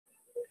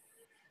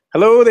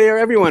Hello there,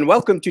 everyone.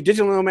 Welcome to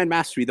Digital Nomad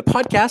Mastery, the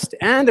podcast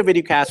and a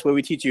videocast where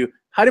we teach you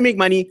how to make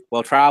money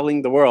while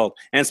traveling the world.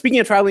 And speaking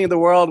of traveling the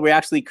world, we're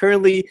actually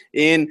currently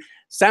in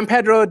San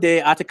Pedro de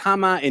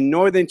Atacama in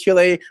northern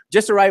Chile.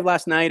 Just arrived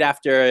last night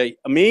after an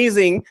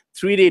amazing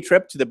 3-day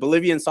trip to the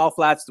Bolivian salt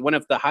flats, one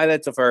of the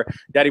highlights of our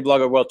Daddy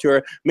Blogger World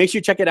Tour. Make sure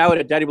you check it out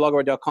at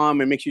daddyblogger.com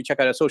and make sure you check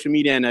out our social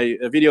media and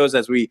videos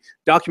as we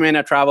document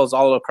our travels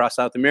all across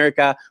South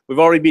America. We've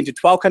already been to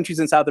 12 countries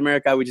in South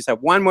America. We just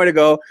have one more to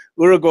go,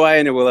 Uruguay,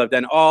 and we'll have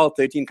done all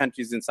 13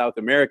 countries in South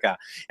America.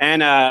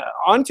 And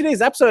on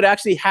today's episode, I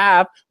actually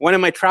have one of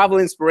my travel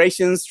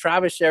inspirations,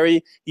 Travis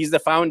Sherry. He's the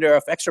founder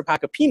of Extra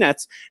Pack of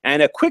Peanuts.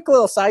 And a quick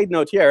little side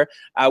note here,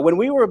 when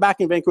we were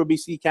back in Vancouver,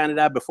 BC,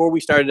 Canada, before we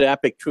started an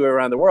epic tour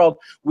around the world,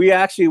 we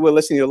actually were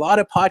listening to a lot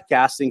of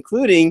podcasts,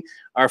 including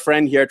our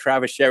friend here,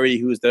 Travis Sherry,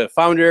 who's the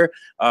founder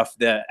of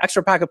the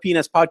Extra Pack of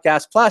Peanuts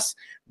podcast, plus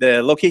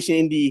the Location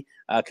Indie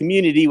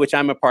community, which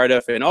I'm a part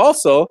of, and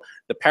also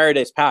the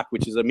Paradise Pack,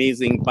 which is an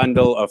amazing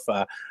bundle of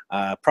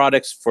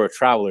products for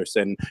travelers.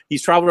 And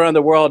he's traveled around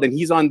the world, and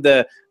he's on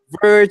the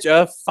verge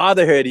of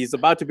fatherhood. He's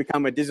about to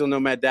become a digital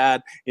nomad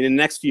dad in the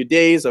next few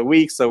days or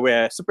weeks. So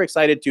we're super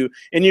excited to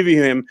interview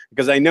him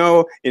because I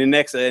know in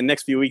the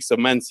next few weeks or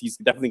months, he's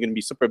definitely going to be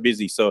super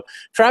busy. So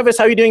Travis,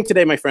 how are you doing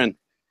today, my friend?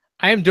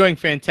 I am doing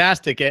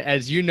fantastic.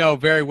 As you know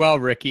very well,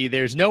 Ricky,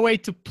 there's no way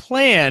to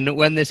plan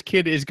when this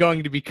kid is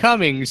going to be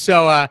coming.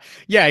 So,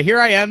 yeah,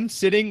 here I am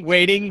sitting,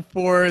 waiting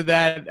for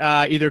that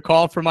either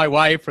call from my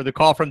wife or the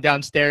call from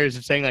downstairs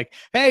of saying like,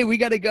 hey, we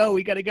got to go,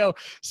 we got to go.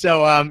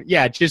 So,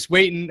 yeah, just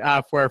waiting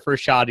for our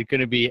first shot. It's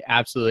going to be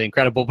absolutely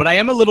incredible. But I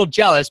am a little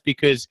jealous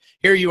because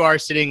here you are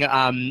sitting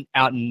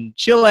out in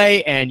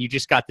Chile and you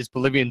just got this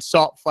Bolivian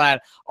salt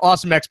flat,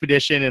 awesome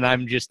expedition, and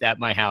I'm just at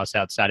my house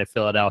outside of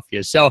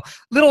Philadelphia. So,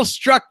 little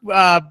struck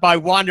by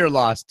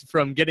wanderlust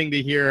from getting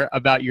to hear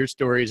about your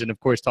stories and, of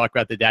course, talk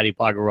about the Daddy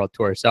Blogger World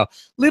Tour. So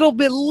little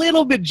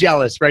bit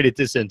jealous right at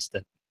this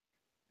instant.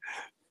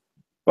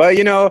 Well,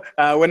 you know,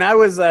 when I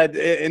was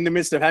in the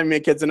midst of having my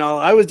kids and all,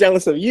 I was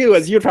jealous of you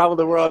as you traveled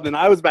the world, and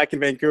I was back in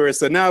Vancouver.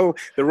 So now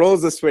the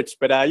roles have switched.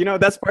 But, you know,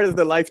 that's part of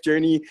the life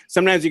journey.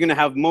 Sometimes you're going to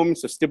have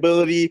moments of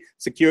stability,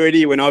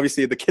 security, when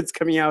obviously the kid's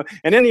coming out,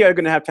 and then you're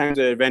going to have times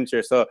of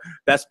adventure. So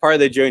that's part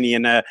of the journey.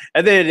 And at the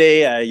end of the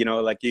day, you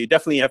know, like you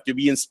definitely have to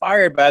be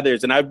inspired by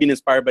others. And I've been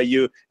inspired by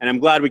you, and I'm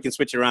glad we can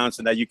switch around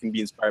so that you can be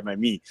inspired by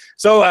me.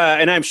 So,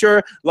 and I'm sure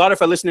a lot of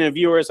our listening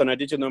viewers on our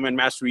Digital Nomad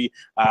Mastery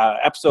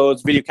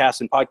episodes, videocasts,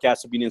 and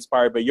podcasts have been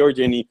inspired by your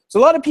journey. So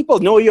a lot of people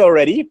know you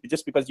already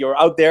just because you're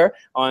out there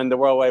on the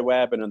World Wide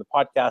Web and on the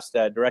podcast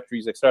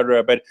directories,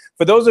 etc. But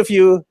for those of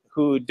you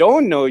who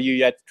don't know you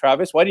yet,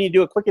 Travis, why don't you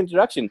do a quick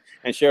introduction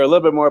and share a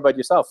little bit more about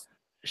yourself?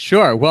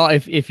 Sure. Well,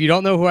 if you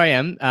don't know who I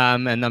am,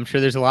 and I'm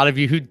sure there's a lot of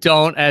you who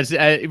don't, as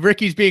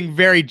Ricky's being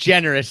very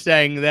generous,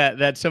 saying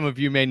that some of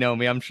you may know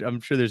me. I'm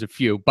sure there's a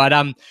few, but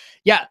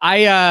yeah.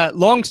 I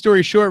long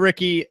story short,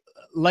 Ricky,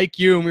 like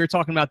you, and we were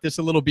talking about this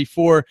a little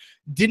before,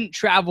 didn't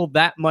travel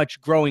that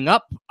much growing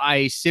up.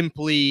 I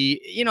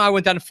simply, you know, I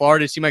went down to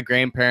Florida to see my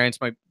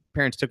grandparents. My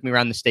parents took me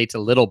around the States a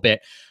little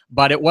bit,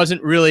 but it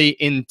wasn't really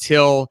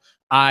until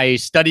I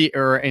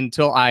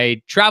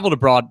traveled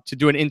abroad to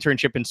do an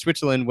internship in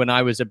Switzerland when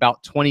I was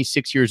about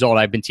 26 years old.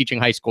 I've been teaching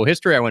high school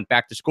history. I went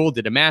back to school,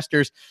 did a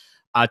master's.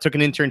 Took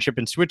an internship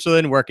in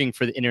Switzerland working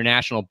for the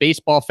International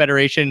Baseball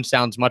Federation.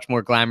 Sounds much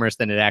more glamorous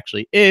than it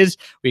actually is.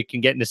 We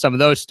can get into some of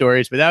those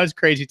stories, but that was a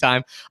crazy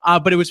time.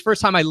 But it was the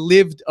first time I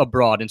lived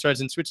abroad. And so I was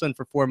in Switzerland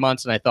for 4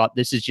 months, and I thought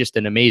this is just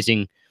an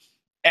amazing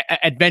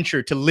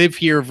adventure to live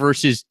here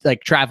versus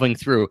like traveling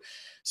through.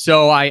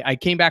 So I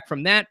came back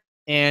from that,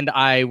 and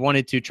I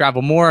wanted to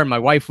travel more, and my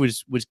wife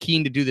was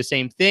keen to do the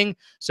same thing.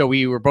 So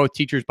we were both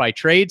teachers by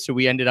trade. So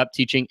we ended up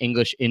teaching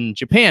English in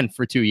Japan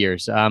for 2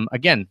 years.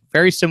 Again,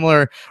 very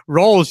similar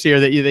roles here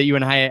that you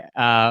and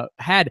I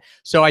had.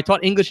 So I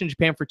taught English in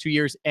Japan for 2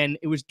 years, and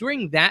it was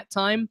during that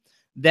time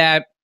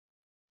that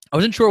I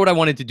wasn't sure what I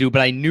wanted to do,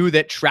 but I knew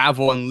that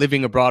travel and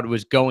living abroad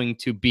was going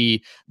to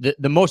be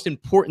the most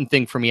important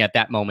thing for me at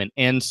that moment.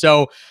 And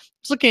so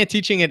I was looking at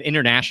teaching at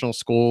international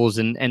schools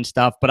and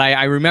stuff, but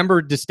I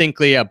remember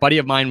distinctly a buddy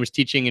of mine was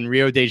teaching in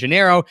Rio de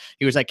Janeiro.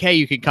 He was like, hey,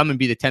 you can come and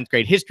be the 10th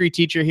grade history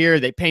teacher here.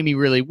 They pay me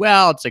really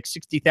well. It's like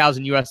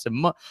 60,000 US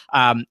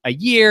a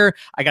year.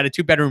 I got a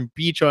two-bedroom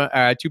place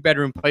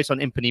on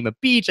Ipanema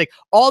Beach, like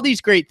all these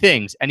great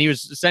things. And he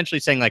was essentially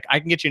saying like, I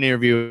can get you an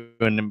interview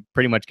and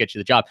pretty much get you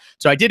the job.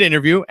 So I did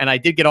interview and I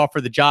did get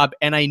offered the job.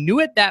 And I knew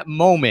at that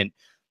moment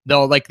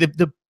though, like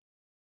the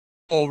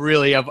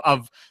really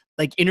of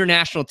like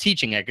international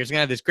teaching. Like, I was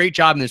gonna have this great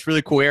job in this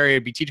really cool area,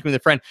 be teaching with a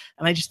friend.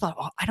 And I just thought,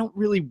 oh, I don't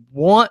really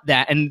want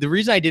that. And the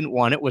reason I didn't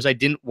want it was I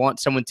didn't want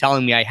someone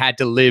telling me I had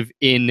to live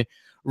in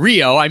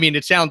Rio. I mean,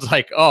 it sounds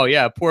like, oh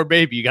yeah, poor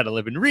baby, you got to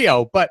live in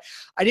Rio. But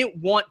I didn't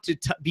want to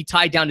be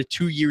tied down to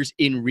 2 years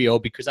in Rio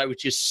because I was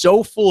just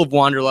so full of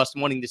wanderlust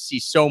and wanting to see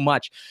so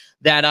much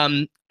that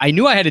I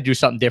knew I had to do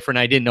something different.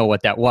 I didn't know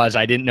what that was.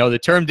 I didn't know the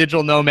term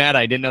digital nomad.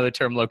 I didn't know the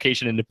term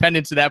location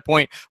independence at that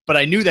point, but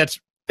I knew that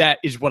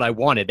is what I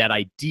wanted, that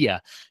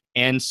idea.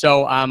 And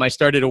so I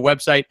started a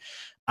website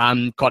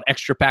called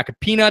Extra Pack of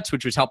Peanuts,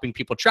 which was helping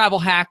people travel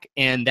hack.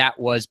 And that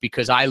was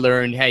because I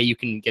learned, hey, you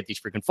can get these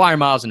frequent flyer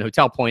miles and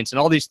hotel points and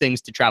all these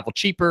things to travel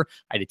cheaper.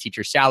 I had a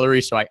teacher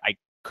salary, so I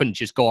couldn't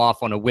just go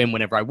off on a whim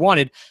whenever I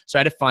wanted. So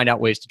I had to find out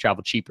ways to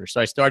travel cheaper. So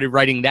I started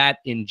writing that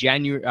in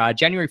January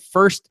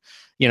 1st,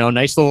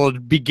 nice little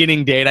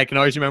beginning date. I can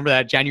always remember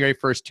that, January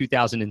 1st,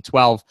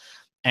 2012.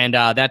 And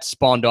that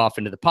spawned off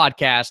into the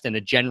podcast and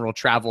a general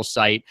travel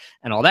site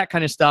and all that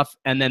kind of stuff.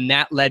 And then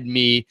that led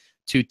me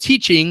to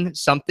teaching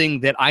something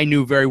that I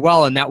knew very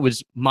well, and that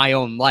was my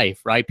own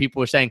life, right? People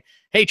were saying,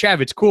 hey,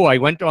 Trav, it's cool. I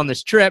went on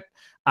this trip.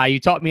 You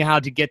taught me how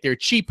to get there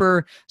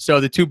cheaper. So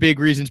the two big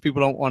reasons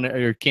people don't want to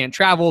or can't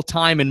travel,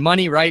 time and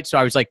money, right? So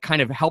I was like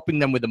kind of helping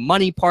them with the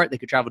money part. They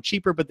could travel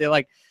cheaper, but they're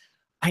like,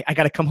 I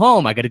got to come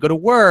home. I got to go to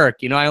work.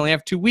 I only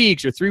have 2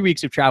 weeks or 3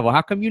 weeks of travel.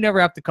 How come you never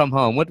have to come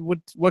home?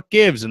 What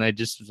gives? And I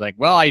just was like,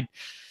 well,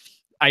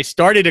 I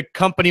started a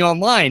company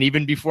online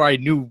even before I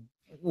knew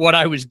what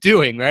I was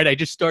doing, right? I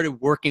just started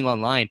working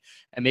online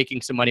and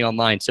making some money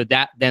online. So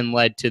that then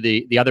led to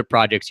the other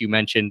projects you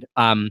mentioned.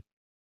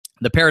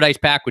 The Paradise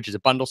Pack, which is a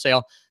bundle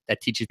sale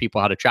that teaches people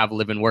how to travel,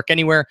 live, and work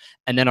anywhere.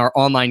 And then our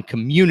online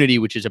community,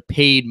 which is a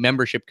paid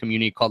membership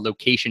community called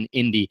Location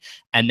Indie.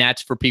 And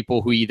that's for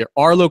people who either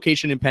are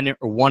location independent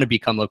or want to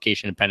become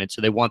location independent.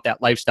 So they want that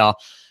lifestyle.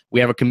 We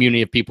have a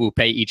community of people who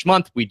pay each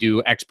month. We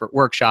do expert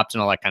workshops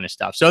and all that kind of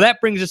stuff. So that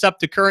brings us up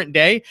to current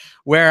day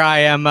where I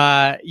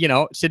am,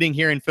 sitting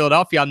here in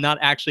Philadelphia. I'm not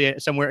actually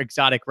somewhere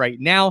exotic right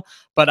now,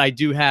 but I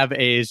do have,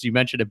 as you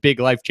mentioned, a big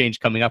life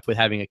change coming up with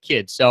having a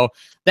kid. So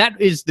that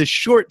is the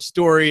short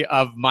story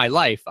of my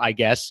life, I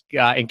guess,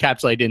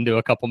 encapsulated into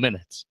a couple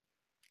minutes.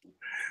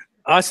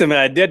 Awesome.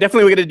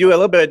 Definitely, we're going to do a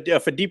little bit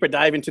of a deeper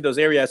dive into those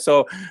areas.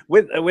 So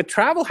with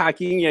travel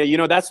hacking,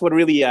 that's what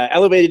really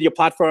elevated your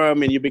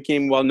platform, and you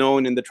became well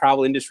known in the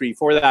travel industry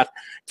for that.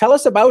 Tell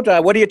us about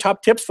what are your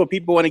top tips for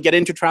people who want to get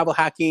into travel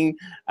hacking?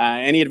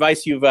 Any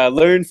advice you've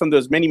learned from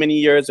those many, many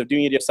years of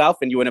doing it yourself,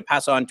 and you want to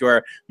pass on to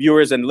our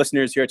viewers and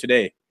listeners here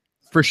today?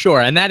 For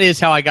sure. And that is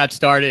how I got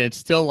started. It's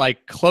still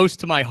like close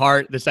to my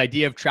heart, this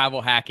idea of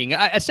travel hacking.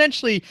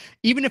 Essentially,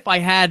 even if I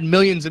had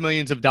millions and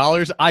millions of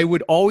dollars, I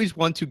would always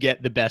want to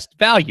get the best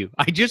value.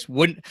 I just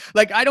wouldn't,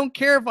 I don't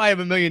care if I have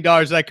 $1 million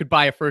that I could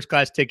buy a first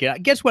class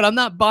ticket. Guess what? I'm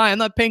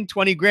not paying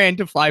 20 grand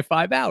to fly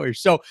 5 hours.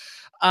 So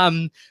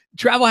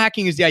travel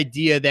hacking is the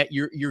idea that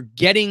you're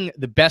getting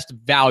the best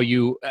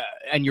value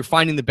and you're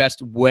finding the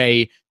best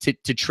way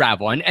to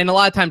travel. And a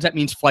lot of times that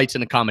means flights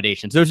and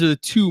accommodations. Those are the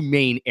two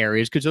main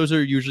areas because those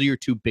are usually your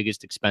two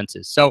biggest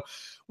expenses. So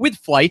with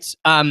flights,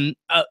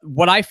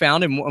 what I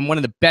found and one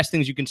of the best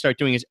things you can start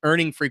doing is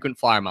earning frequent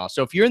flyer miles.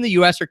 So if you're in the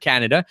US or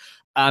Canada,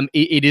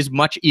 it is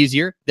much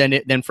easier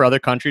than for other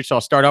countries. So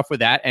I'll start off with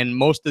that. And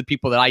most of the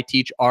people that I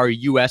teach are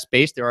US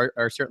based. There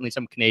are certainly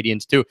some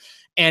Canadians too.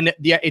 And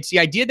it's the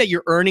idea that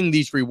you're earning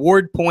these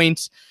reward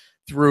points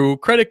through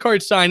credit card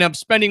signups,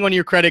 spending on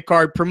your credit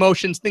card,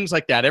 promotions, things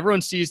like that.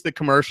 Everyone sees the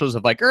commercials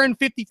of earn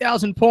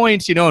 50,000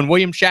 points, and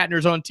William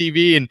Shatner's on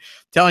TV and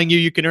telling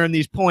you can earn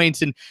these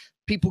points. And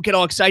people get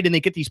all excited and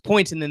they get these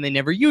points and then they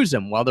never use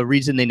them. Well, the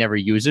reason they never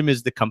use them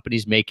is the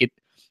companies make it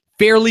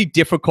fairly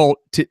difficult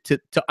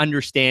to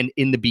understand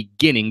in the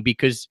beginning,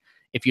 because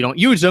if you don't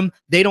use them,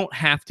 they don't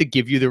have to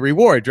give you the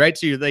rewards, right?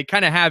 So they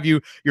kind of have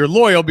you're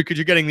loyal because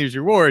you're getting these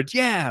rewards.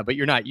 Yeah, but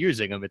you're not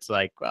using them. It's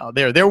like, well,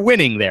 they're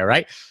winning there,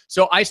 right?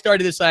 So I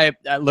started this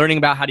learning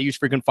about how to use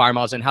frequent flyer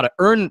miles and how to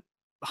earn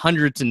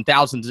hundreds and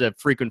thousands of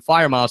frequent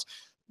flyer miles,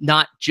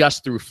 not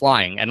just through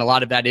flying. And a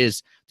lot of that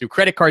is through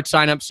credit card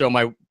signups. So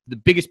the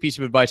biggest piece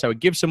of advice I would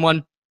give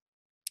someone: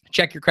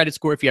 check your credit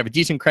score. If you have a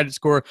decent credit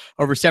score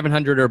over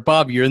 700 or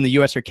above, you're in the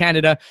US or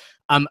Canada,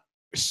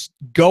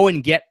 go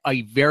and get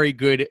a very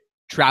good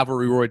travel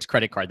rewards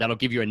credit card. That'll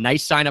give you a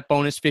nice sign-up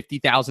bonus,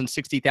 50,000,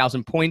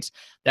 60,000 points.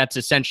 That's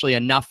essentially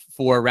enough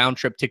for a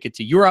round-trip ticket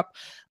to Europe.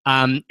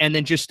 And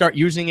then just start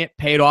using it,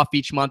 pay it off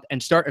each month,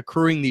 and start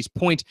accruing these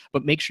points.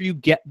 But make sure you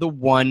get the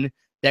one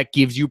that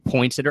gives you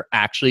points that are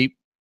actually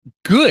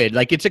good.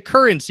 It's a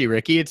currency,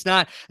 Ricky. It's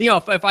not,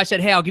 if I said,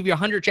 hey, I'll give you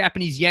 100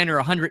 Japanese yen or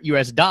 100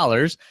 US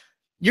dollars,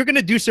 you're going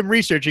to do some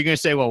research. You're going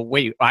to say, well,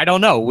 wait, I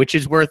don't know which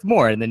is worth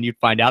more. And then you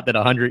find out that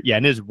 100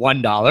 yen is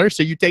 $1.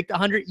 So you take the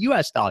 100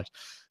 US dollars.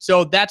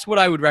 So that's what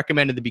I would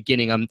recommend in the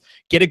beginning.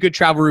 Get a good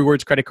travel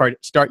rewards credit card,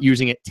 start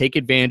using it, take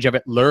advantage of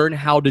it, learn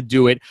how to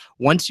do it.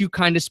 Once you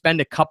kind of spend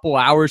a couple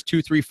hours,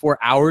 2, 3, 4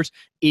 hours,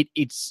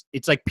 it's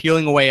like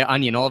peeling away an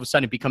onion. All of a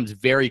sudden it becomes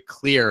very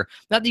clear.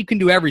 Not that you can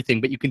do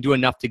everything, but you can do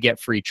enough to get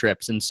free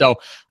trips. And so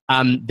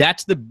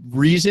that's the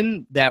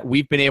reason that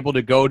we've been able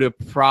to go to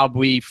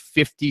probably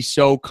 50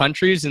 so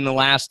countries in the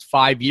last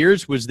 5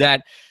 years, was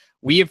that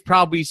we have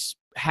probably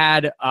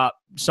had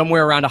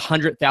somewhere around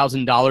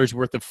 $100,000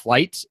 worth of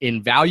flights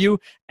in value,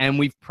 and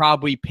we've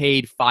probably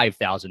paid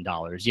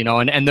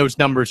 $5,000, and those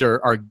numbers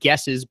are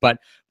guesses, but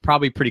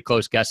probably pretty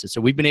close guesses.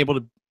 So we've been able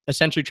to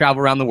essentially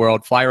travel around the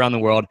world, fly around the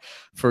world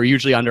for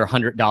usually under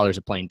 $100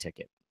 a plane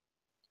ticket.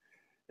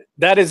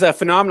 That is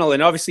phenomenal.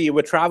 And obviously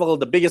with travel,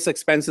 the biggest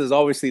expense is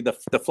obviously the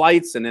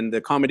flights and then the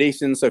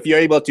accommodations. So if you're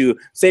able to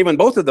save on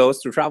both of those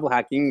through travel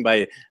hacking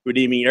by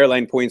redeeming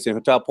airline points and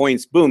hotel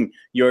points, boom,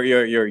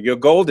 you're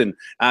golden.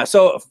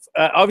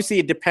 Obviously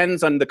it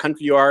depends on the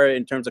country you are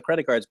in terms of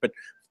credit cards, but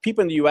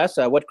people in the US,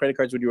 what credit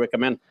cards would you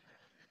recommend?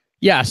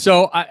 Yeah,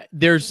 so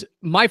there's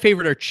my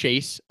favorite are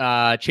Chase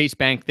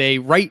Bank. They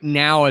right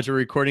now, as we're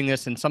recording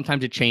this, and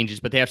sometimes it changes,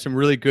 but they have some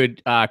really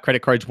good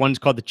credit cards. One's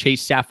called the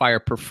Chase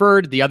Sapphire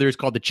Preferred. The other is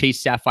called the Chase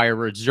Sapphire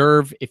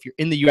Reserve. If you're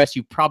in the US,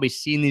 you've probably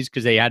seen these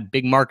because they had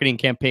big marketing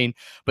campaign,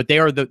 but they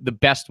are the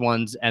best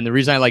ones. And the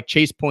reason I like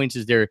Chase points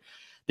is they're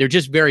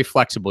just very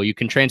flexible. You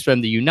can transfer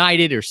them to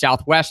United or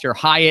Southwest or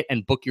Hyatt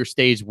and book your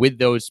stays with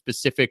those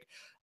specific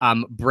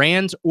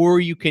brands, or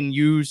you can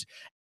use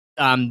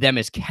them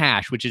as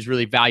cash, which is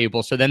really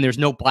valuable. So then there's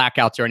no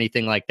blackouts or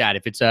anything like that.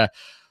 If it's a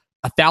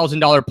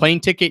 $1,000 plane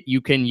ticket, you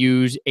can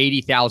use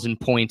 80,000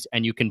 points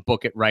and you can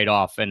book it right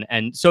off.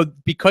 And so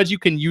because you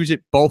can use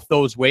it both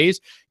those ways,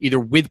 either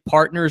with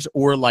partners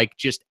or like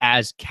just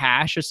as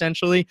cash,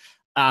 essentially,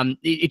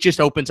 it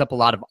just opens up a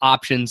lot of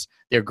options.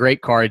 They're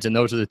great cards, and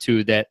those are the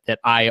two that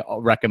I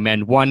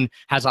recommend. One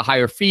has a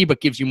higher fee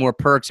but gives you more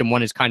perks, and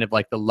one is kind of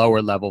like the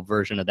lower level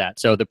version of that.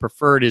 So the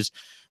preferred is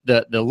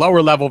the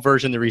lower level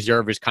version. The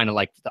reserve is kind of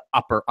like the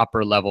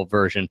upper level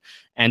version.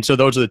 And so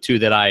those are the two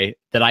that I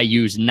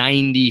use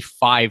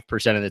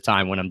 95% of the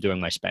time when I'm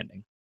doing my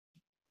spending.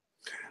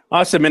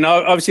 Awesome. And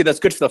obviously that's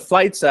good for the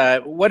flights.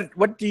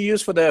 What do you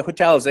use for the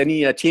hotels?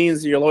 Any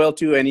chains you're loyal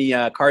to? Any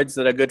cards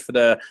that are good for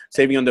the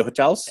saving on the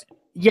hotels?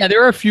 Yeah,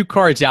 there are a few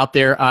cards out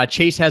there.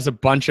 Chase has a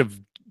bunch of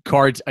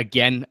cards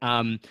again.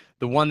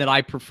 The one that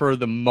I prefer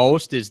the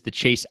most is the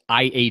Chase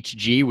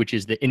IHG, which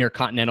is the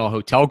Intercontinental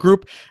Hotel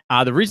Group.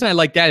 The reason I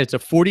like that, it's a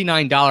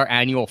 $49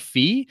 annual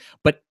fee,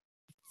 but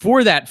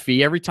for that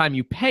fee, every time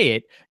you pay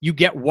it, you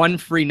get one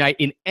free night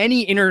in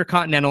any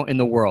Intercontinental in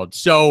the world.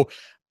 So,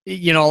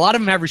 you know, a lot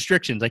of them have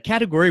restrictions, like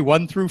category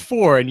 1 through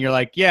 4, and you're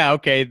like, yeah,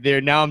 okay,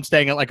 now I'm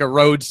staying at like a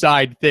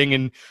roadside thing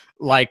in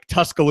like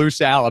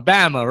Tuscaloosa,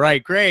 Alabama,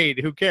 right? Great.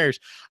 Who cares?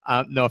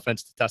 No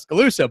offense to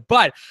Tuscaloosa,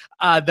 but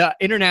the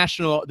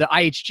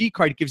IHG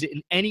card gives it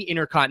in any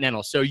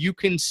Intercontinental. So you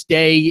can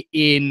stay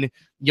in,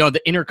 you know,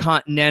 the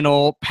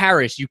Intercontinental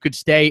Paris. You could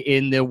stay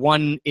in the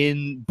one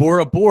in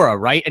Bora Bora,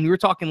 right? And we were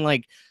talking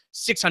like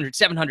 $600,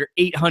 $700,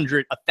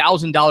 $800,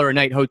 $1,000 a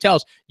night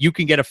hotels, you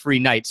can get a free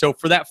night. So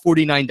for that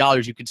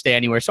 $49, you can stay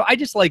anywhere. So I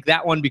just like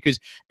that one because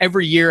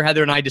every year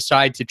Heather and I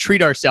decide to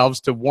treat ourselves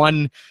to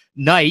one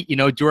night, you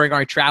know, during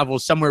our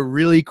travels somewhere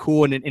really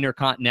cool in an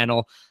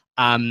Intercontinental.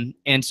 And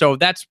so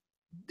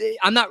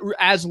I'm not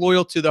as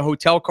loyal to the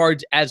hotel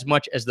cards as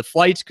much as the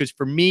flights, because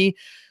for me,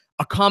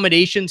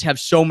 accommodations have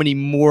so many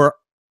more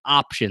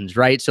options,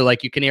 right? So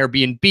like you can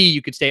Airbnb,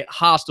 you could stay at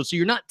hostel. So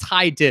you're not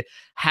tied to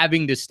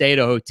having to stay at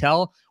a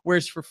hotel.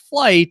 Whereas for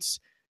flights,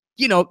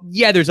 you know,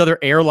 yeah, there's other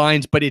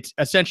airlines, but it's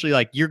essentially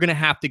like you're going to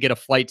have to get a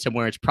flight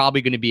somewhere. It's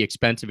probably going to be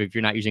expensive if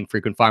you're not using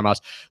frequent flyer miles.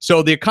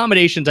 So the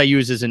accommodations I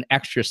use as an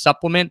extra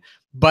supplement,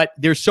 but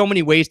there's so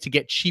many ways to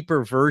get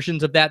cheaper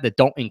versions of that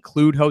don't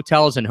include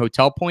hotels and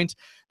hotel points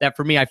that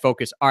for me, I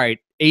focus, all right,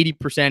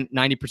 80%,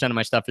 90% of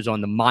my stuff is on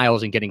the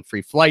miles and getting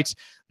free flights.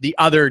 The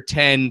other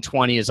 10,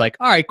 20 is like,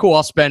 all right, cool,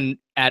 I'll spend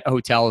at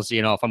hotels,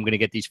 you know, if I'm going to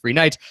get these free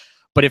nights.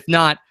 But if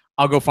not,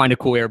 I'll go find a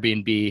cool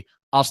Airbnb.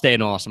 I'll stay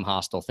in an awesome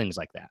hostel, things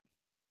like that.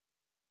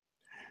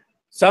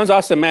 Sounds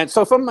awesome, man.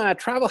 So from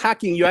travel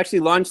hacking, you actually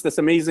launched this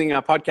amazing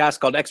podcast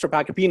called Extra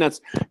Pack of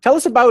Peanuts. Tell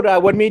us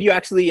about what made you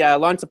actually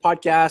launch the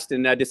podcast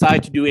and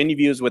decide to do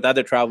interviews with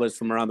other travelers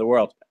from around the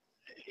world.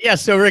 Yeah,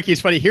 so Ricky,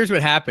 it's funny. Here's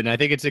what happened. I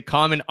think it's a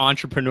common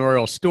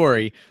entrepreneurial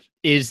story,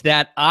 is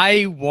that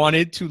I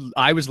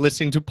was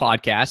listening to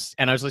podcasts,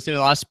 and I was listening to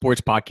a lot of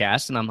sports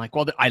podcasts, and I'm like,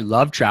 well, I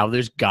love travel.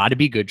 There's got to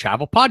be good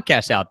travel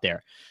podcasts out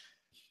there.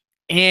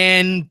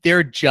 And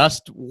there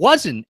just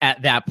wasn't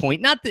at that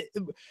point.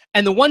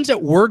 And the ones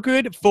that were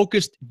good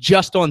focused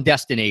just on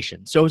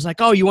destinations. So it was like,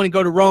 oh, you want to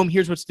go to Rome?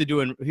 Here's what to do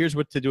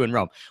in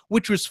Rome,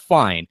 which was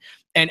fine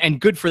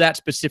and good for that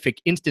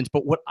specific instance.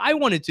 But what I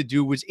wanted to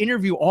do was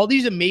interview all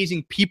these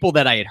amazing people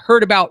that I had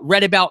heard about,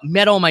 read about,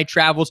 met on my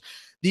travels.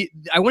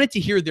 I wanted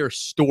to hear their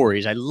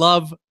stories. I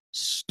love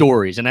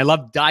stories, and I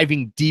love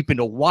diving deep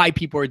into why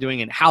people are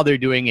doing it and how they're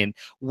doing it and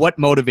what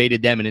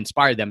motivated them and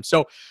inspired them.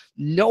 So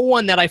no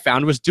one that I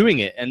found was doing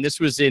it. And this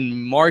was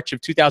in March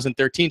of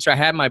 2013. So I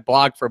had my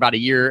blog for about a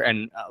year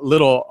and a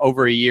little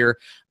over a year,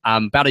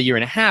 about a year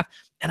and a half.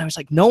 And I was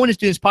like, no one is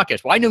doing this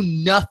podcast. Well, I know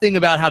nothing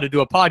about how to do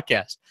a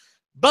podcast,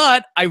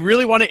 but I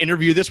really want to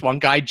interview this one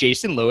guy,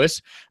 Jason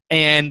Lewis.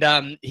 And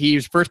he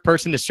was first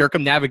person to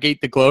circumnavigate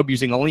the globe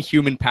using only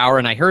human power.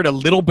 And I heard a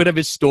little bit of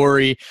his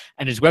story,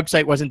 and his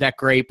website wasn't that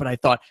great, but I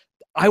thought,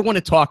 I want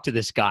to talk to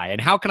this guy. And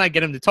how can I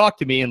get him to talk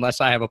to me unless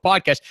I have a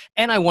podcast?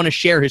 And I want to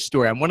share his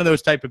story. I'm one of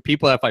those type of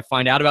people that if I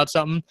find out about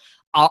something,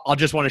 I'll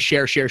just want to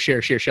share.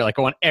 Like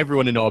I want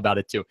everyone to know about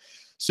it too.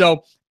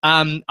 So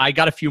I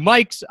got a few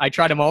mics. I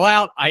tried them all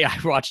out. I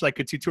watched like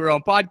a tutorial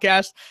on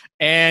podcast,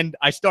 and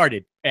I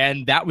started.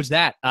 And that was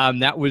that.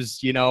 That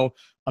was, you know,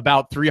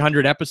 about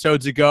 300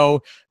 episodes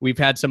ago. We've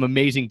had some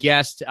amazing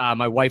guests.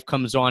 My wife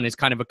comes on as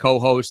kind of a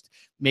co-host,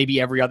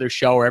 maybe every other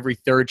show or every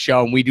third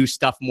show, and we do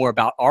stuff more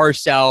about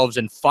ourselves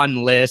and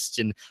fun lists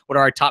and what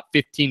are our top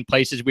 15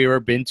 places we've ever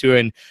been to,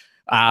 and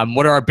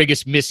what are our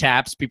biggest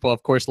mishaps. People,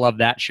 of course, love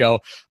that show.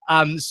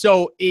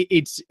 So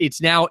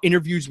it's now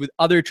interviews with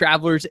other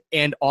travelers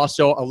and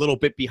also a little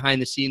bit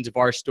behind the scenes of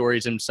our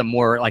stories and some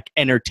more like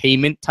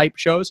entertainment type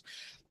shows.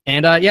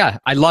 And yeah,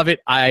 I love it.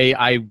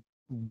 I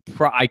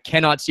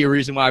cannot see a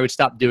reason why I would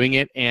stop doing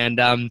it. And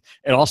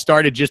it all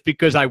started just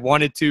because I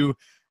wanted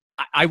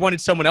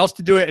someone else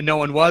to do it and no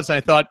one was. And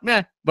I thought,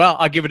 well,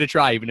 I'll give it a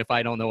try, even if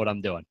I don't know what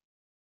I'm doing.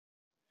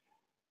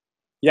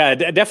 Yeah,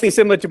 definitely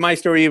similar to my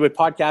story with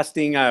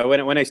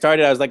podcasting. When I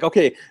started, I was like,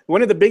 okay,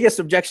 one of the biggest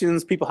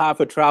objections people have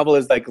for travel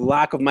is like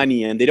lack of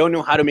money, and they don't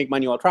know how to make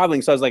money while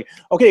traveling. So I was like,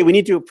 okay, we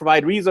need to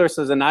provide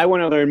resources, and I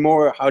want to learn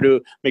more how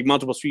to make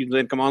multiple streams of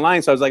income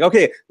online. So I was like,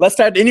 okay, let's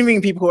start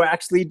interviewing people who are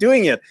actually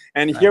doing it.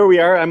 And here we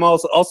are. I'm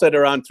also at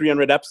around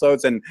 300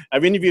 episodes, and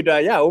I've interviewed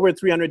over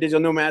 300 digital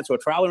nomads who are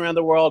traveling around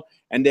the world,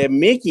 and they're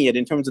making it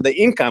in terms of the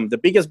income, the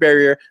biggest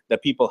barrier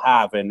that people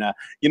have. And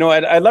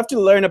I'd love to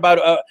learn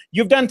about.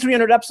 You've done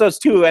 300 episodes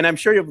too. And I'm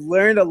sure you've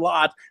learned a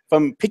lot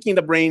from picking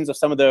the brains of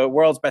some of the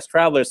world's best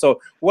travelers.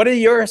 So what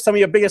are some of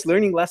your biggest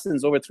learning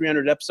lessons over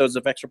 300 episodes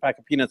of Extra Pack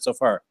of Peanuts so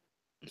far?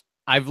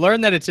 I've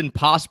learned that it's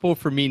impossible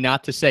for me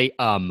not to say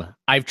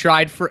I've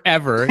tried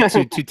forever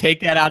to take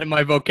that out of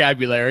my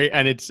vocabulary,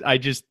 and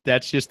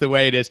that's just the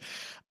way it is.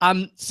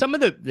 Some of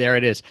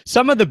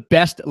the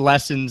best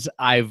lessons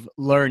I've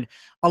learned,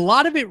 a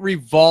lot of it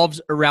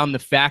revolves around the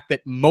fact that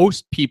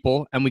most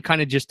people, and we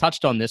kind of just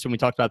touched on this when we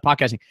talked about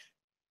podcasting,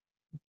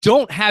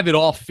 don't have it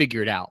all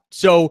figured out.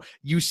 So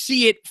you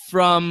see it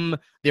from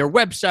their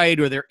website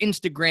or their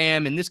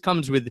Instagram, and this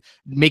comes with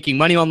making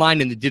money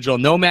online in the digital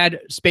nomad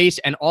space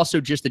and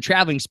also just the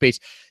traveling space.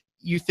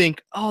 You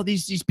think, oh,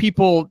 these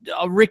people,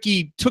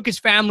 Ricky took his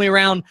family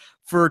around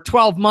for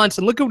 12 months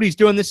and look at what he's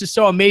doing. This is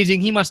so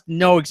amazing. He must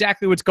know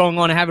exactly what's going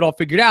on and have it all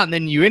figured out. And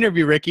then you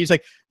interview Ricky. He's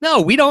like,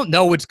 no, we don't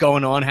know what's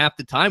going on half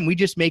the time. We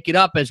just make it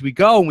up as we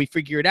go and we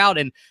figure it out.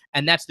 And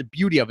that's the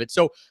beauty of it.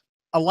 So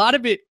a lot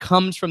of it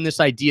comes from this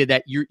idea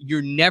that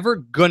you're never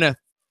gonna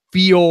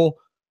feel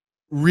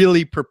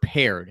really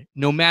prepared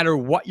no matter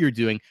what you're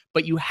doing,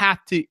 but you have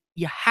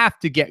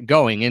to get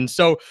going. And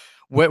so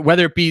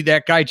whether it be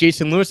that guy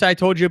Jason Lewis I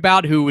told you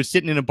about, who was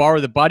sitting in a bar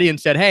with a buddy and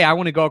said, hey, I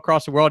want to go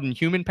across the world in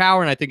human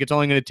power, and I think it's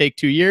only going to take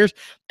 2 years,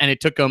 and it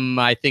took him,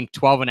 I think,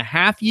 12 and a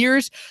half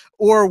years,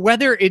 or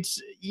whether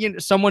it's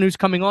someone who's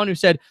coming on who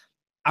said,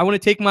 I want to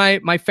take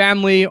my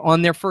family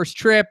on their first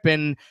trip,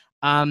 and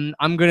I'm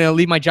going to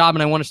leave my job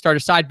and I want to start a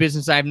side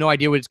business. I have no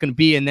idea what it's going to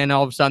be. And then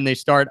all of a sudden they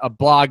start a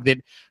blog that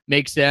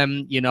makes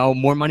them,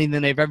 more money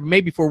than they've ever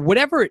made before.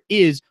 Whatever it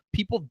is,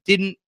 people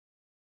didn't,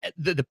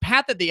 the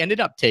path that they ended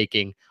up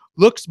taking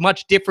looks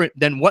much different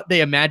than what they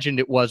imagined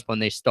it was when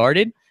they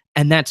started.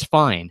 And that's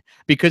fine,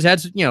 because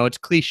it's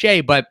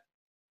cliche, but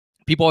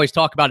people always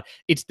talk about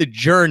it's the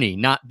journey,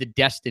 not the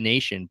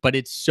destination, but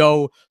it's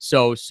so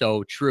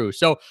true.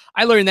 So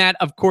I learned that.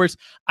 Of course,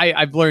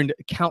 I've learned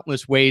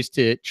countless ways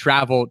to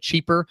travel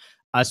cheaper,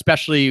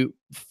 especially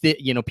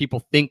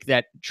people think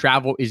that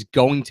travel is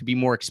going to be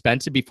more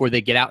expensive before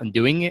they get out and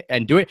do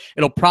it.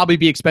 It'll probably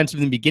be expensive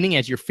in the beginning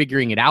as you're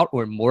figuring it out,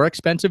 or more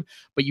expensive,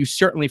 but you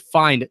certainly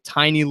find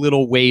tiny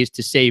little ways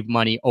to save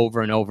money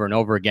over and over and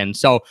over again.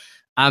 So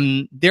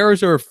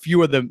those are a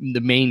few of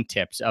the main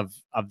tips of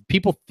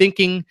people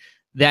thinking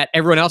that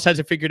everyone else has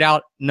it figured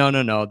out.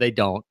 No, they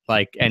don't.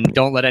 And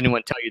don't let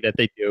anyone tell you that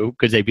they do,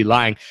 because they'd be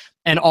lying.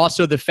 And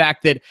also the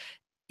fact that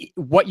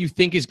what you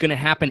think is going to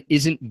happen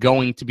isn't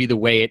going to be the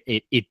way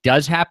it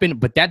does happen,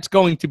 but that's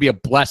going to be a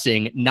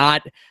blessing,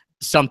 not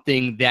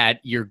something that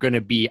you're going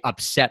to be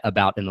upset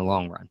about in the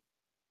long run.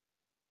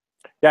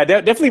 Yeah,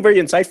 definitely very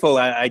insightful.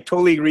 I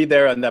totally agree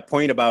there on that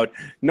point about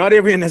not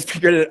everyone has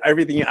figured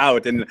everything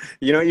out. And,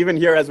 even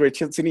here as we're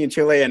sitting in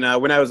Chile, and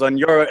when I was on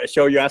your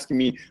show, you're asking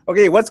me,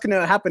 okay, what's going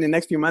to happen in the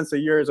next few months or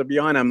years or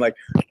beyond? I'm like,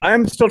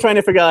 I'm still trying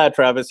to figure out,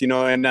 Travis,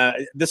 and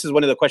this is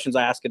one of the questions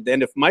I ask at the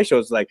end of my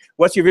shows, like,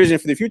 what's your vision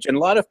for the future? And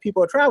a lot of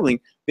people are traveling.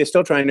 They're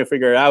still trying to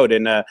figure it out.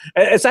 And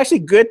it's actually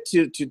good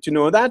to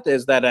know that,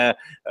 is that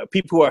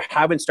people who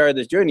haven't started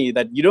this journey,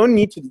 that you don't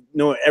need to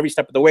know every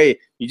step of the way.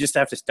 You just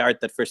have to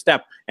start that first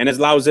step. And as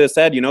Lauza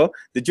said,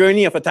 the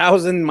journey of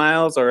 1,000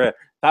 miles or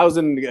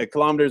 1,000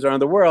 kilometers around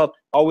the world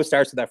always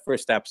starts with that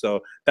first step.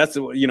 So that's,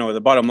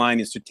 the bottom line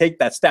is to take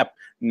that step,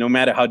 no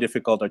matter how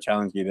difficult or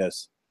challenging it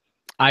is.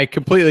 I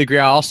completely agree.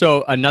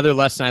 Also, another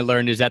lesson I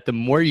learned is that the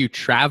more you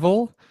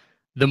travel,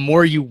 the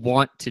more you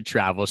want to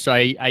travel. So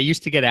I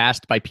used to get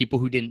asked by people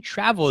who didn't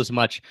travel as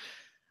much,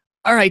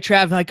 all right,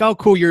 Trav, like, oh,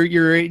 cool,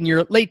 you're in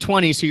your late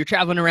 20s, so you're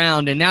traveling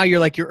around, and now you're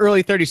like your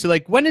early 30s. So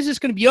like, when is this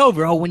going to be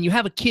over? Oh, when you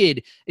have a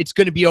kid, it's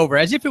going to be over.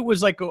 As if it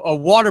was like a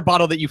water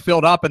bottle that you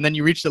filled up and then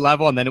you reached the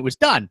level and then it was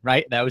done,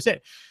 right? That was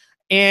it.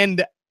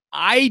 And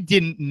I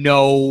didn't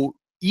know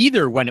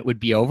either when it would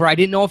be over. I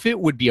didn't know if it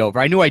would be over.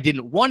 I knew I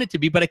didn't want it to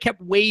be, but I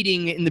kept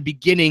waiting in the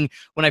beginning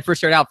when I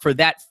first started out for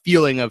that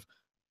feeling of,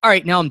 all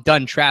right, now I'm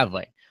done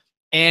traveling.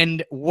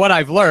 And what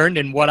I've learned,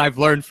 and what I've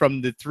learned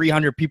from the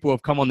 300 people who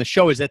have come on the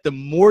show, is that the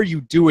more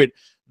you do it,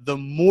 the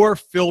more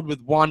filled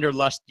with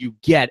wanderlust you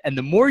get. And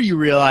the more you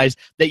realize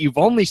that you've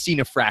only seen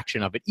a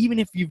fraction of it. Even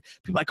if people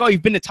are like, oh,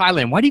 you've been to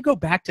Thailand. Why do you go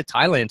back to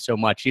Thailand so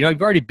much? You know,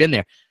 you've already been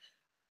there.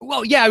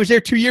 Well, yeah, I was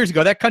there 2 years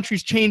ago. That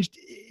country's changed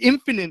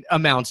infinite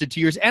amounts in 2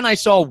 years. And I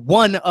saw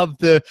one of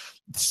the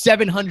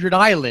 700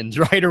 islands,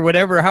 right? Or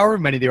whatever, however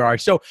many there are.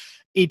 So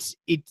it's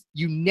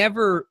you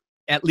never,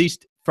 at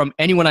least from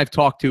anyone I've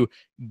talked to,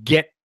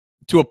 get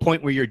to a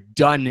point where you're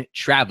done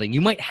traveling.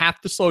 You might have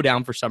to slow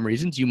down for some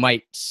reasons. You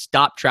might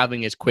stop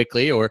traveling as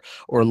quickly, or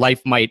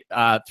life might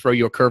throw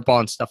you a curveball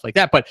and stuff like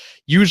that. But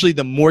usually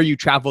the more you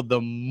travel,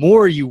 the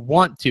more you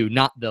want to,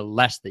 not the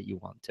less that you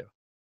want to.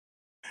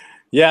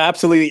 Yeah,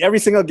 absolutely. Every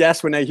single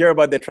guest, when I hear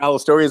about their travel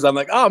stories, I'm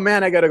like, oh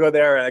man, I got to go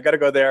there. I got to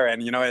go there.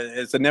 And, you know,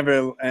 it's a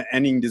never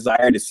ending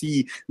desire to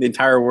see the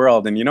entire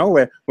world. And, you know,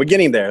 we're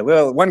getting there,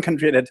 one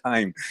country at a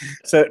time.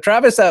 So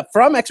Travis,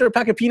 from Extra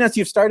Pack of Peanuts,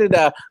 you've started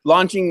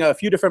launching a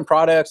few different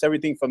products,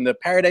 everything from the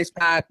Paradise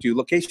Pack to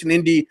Location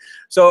Indie.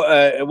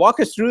 So walk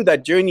us through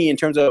that journey in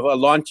terms of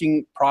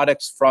launching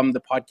products from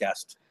the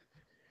podcast.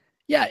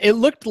 Yeah, it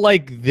looked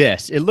like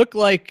this. It looked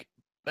like,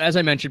 as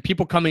I mentioned,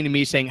 people coming to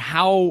me saying,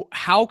 how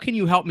can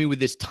you help me with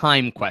this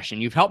time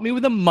question? You've helped me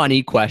with a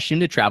money question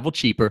to travel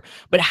cheaper,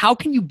 but how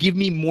can you give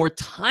me more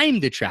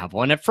time to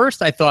travel? And at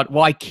first I thought,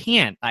 well, I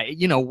can't.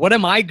 What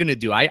am I going to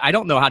do? I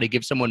don't know how to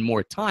give someone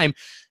more time,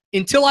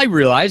 until I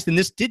realized, and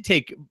this did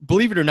take,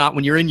 believe it or not,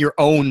 when you're in your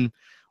own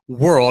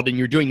world and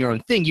you're doing your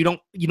own thing, you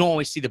don't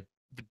always see the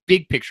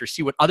big picture,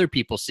 see what other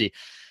people see.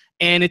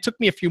 And it took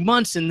me a few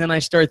months, and then I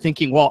started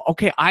thinking, well,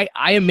 okay, I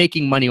am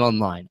making money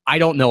online. I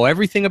don't know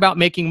everything about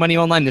making money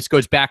online. This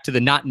goes back to the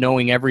not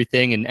knowing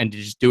everything and to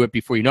just do it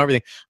before you know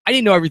everything. I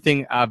didn't know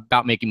everything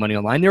about making money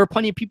online. There were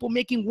plenty of people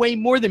making way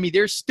more than me.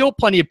 There's still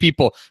plenty of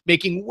people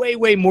making way,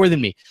 way more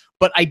than me.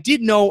 But I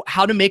did know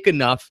how to make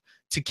enough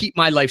to keep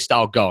my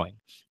lifestyle going.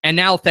 And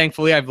now,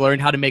 thankfully, I've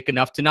learned how to make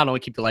enough to not only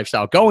keep the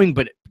lifestyle going,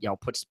 but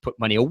put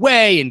money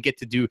away and get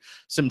to do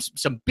some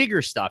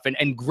bigger stuff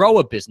and grow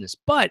a business.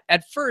 But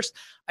at first,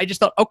 I just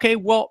thought, okay,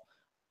 well,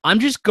 I'm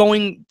just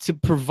going to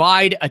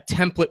provide a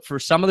template for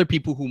some other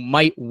people who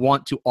might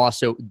want to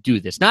also do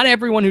this. Not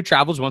everyone who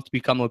travels wants to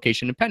become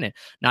location independent.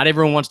 Not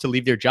everyone wants to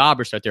leave their job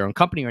or start their own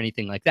company or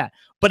anything like that.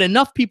 But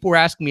enough people were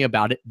asking me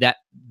about it that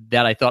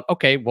I thought,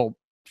 okay, well,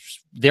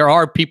 there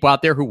are people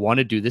out there who want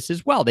to do this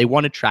as well. They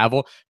want to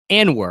travel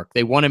and work.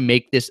 They want to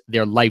make this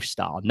their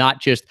lifestyle, not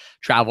just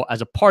travel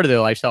as a part of their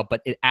lifestyle,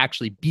 but it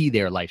actually be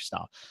their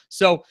lifestyle.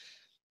 So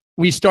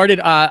we started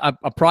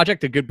a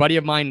project. A good buddy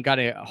of mine got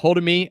a hold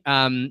of me,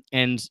 and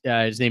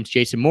his name's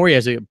Jason Moore. He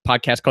has a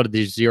podcast called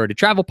the Zero to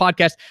Travel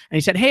Podcast. And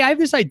he said, hey, I have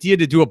this idea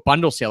to do a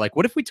bundle sale. Like,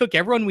 what if we took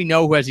everyone we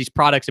know who has these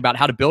products about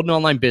how to build an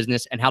online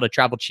business and how to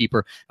travel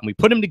cheaper, and we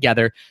put them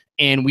together,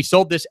 and we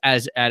sold this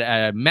as at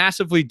a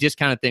massively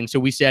discounted thing. So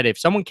we said, if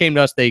someone came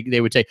to us, they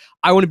would say,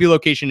 I want to be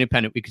location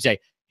independent. We could say,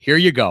 here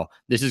you go.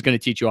 This is going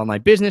to teach you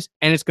online business,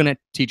 and it's going to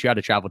teach you how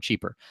to travel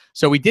cheaper.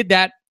 So we did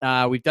that.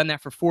 We've done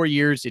that for 4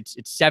 years. It's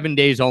 7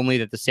 days only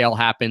that the sale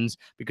happens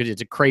because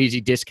it's a crazy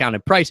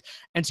discounted price.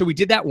 And so we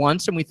did that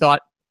once, and we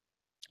thought,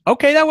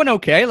 okay, that went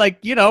okay. Like,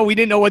 we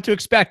didn't know what to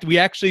expect. We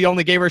actually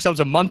only gave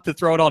ourselves a month to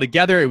throw it all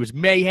together. It was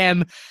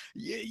mayhem.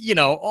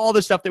 All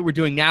the stuff that we're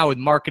doing now with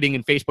marketing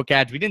and Facebook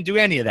ads, we didn't do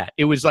any of that.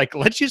 It was like,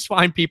 let's just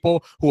find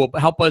people who will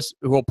help us,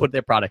 who will put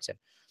their products in.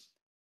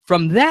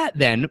 From that,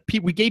 then,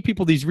 we gave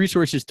people these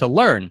resources to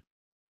learn.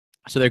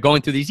 So they're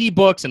going through these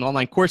ebooks and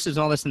online courses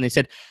and all this, and they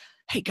said,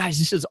 hey, guys,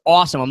 this is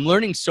awesome. I'm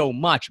learning so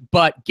much,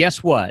 but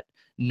guess what?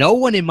 No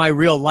one in my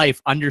real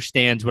life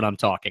understands what I'm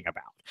talking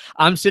about.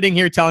 I'm sitting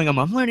here telling them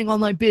I'm learning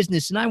online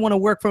business, and I want to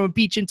work from a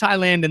beach in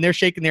Thailand, and they're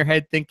shaking their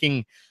head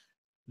thinking,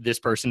 this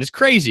person is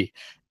crazy.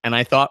 And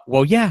I thought,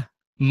 well, yeah.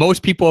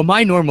 Most people in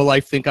my normal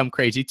life think I'm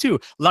crazy too.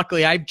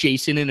 Luckily, I have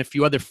Jason and a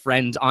few other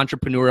friends,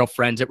 entrepreneurial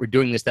friends that were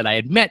doing this that I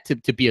had met to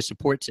be a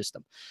support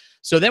system.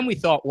 So then we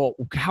thought, well,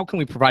 how can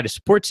we provide a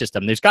support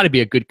system? There's got to be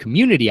a good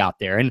community out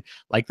there. And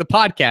like the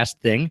podcast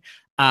thing,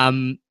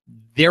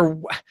 there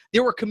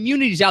were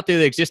communities out there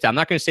that existed. I'm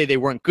not going to say they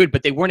weren't good,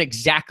 but they weren't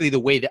exactly the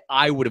way that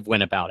I would have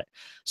went about it.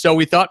 So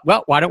we thought,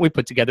 well, why don't we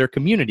put together a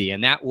community?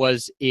 And that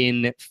was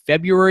in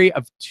February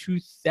of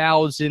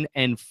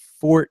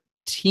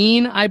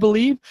 2014. I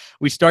believe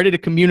we started a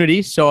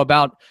community. So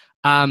about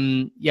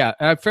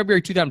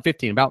February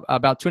 2015,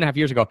 about 2.5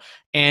 years ago,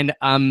 and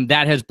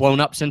that has blown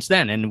up since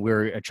then. And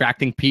we're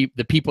attracting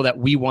the people that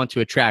we want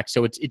to attract.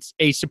 So it's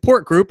a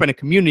support group and a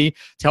community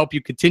to help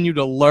you continue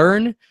to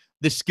learn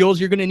the skills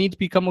you're going to need to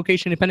become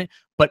location independent,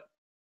 but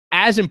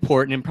as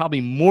important, and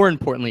probably more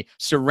importantly,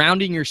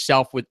 surrounding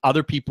yourself with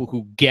other people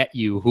who get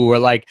you, who are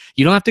like,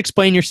 you don't have to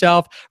explain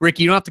yourself.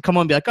 Ricky, you don't have to come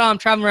on and be like, oh, I'm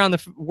traveling around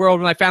the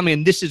world with my family,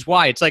 and this is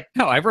why. It's like,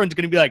 no, everyone's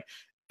going to be like,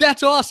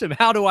 that's awesome.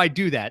 How do I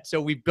do that?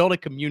 So we've built a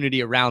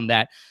community around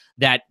that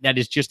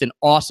is just an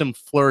awesome,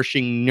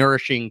 flourishing,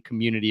 nourishing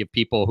community of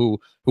people who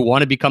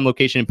want to become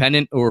location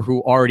independent or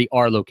who already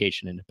are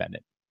location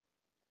independent.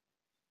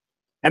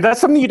 And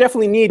that's something you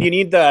definitely need. You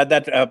need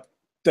the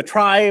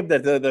tribe,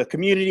 the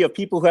community of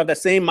people who have the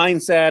same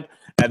mindset,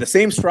 the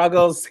same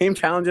struggles, same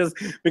challenges.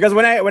 Because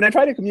when I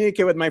try to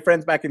communicate with my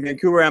friends back in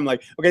Vancouver, I'm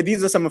like, okay,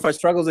 these are some of our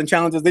struggles and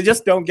challenges. They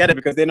just don't get it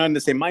because they're not in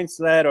the same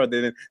mindset or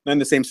they're not in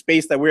the same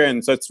space that we're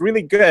in. So it's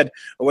really good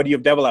what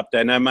you've developed.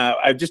 And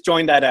I've just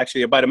joined that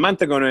actually about a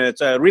month ago, and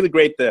it's really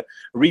great. The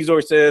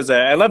resources.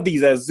 I love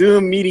these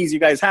Zoom meetings you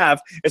guys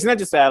have. It's not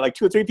just like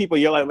 2 or 3 people.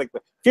 You're like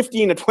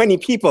 15 or 20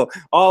 people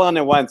all on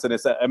at once, and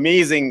it's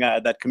amazing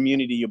that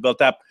community you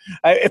built up.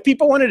 If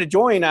people wanted to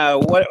join,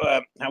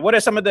 what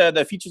are some of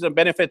the features and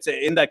benefits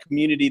in that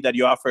community that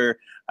you offer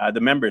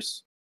the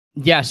members?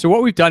 Yeah, so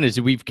what we've done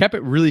is we've kept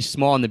it really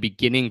small in the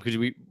beginning because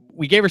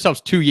we gave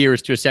ourselves 2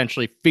 years to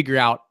essentially figure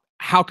out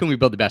how can we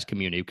build the best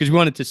community, because we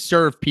wanted to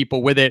serve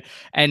people with it,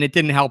 and it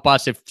didn't help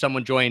us if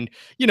someone joined,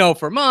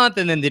 for a month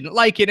and then didn't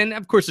like it. And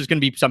of course, there's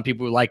going to be some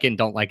people who like it and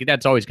don't like it.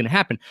 That's always going to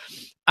happen.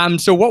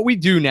 So what we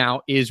do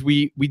now is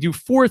we do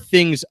 4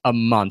 things a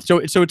month. So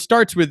it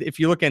starts with, if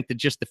you look at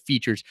just the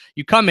features,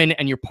 you come in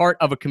and you're part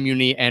of a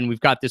community, and we've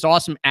got this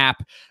awesome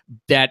app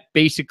that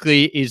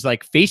basically is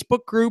like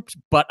Facebook groups,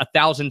 but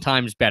 1,000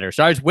 times better.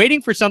 So I was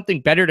waiting for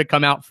something better to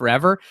come out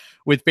forever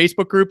with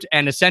Facebook groups,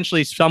 and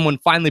essentially someone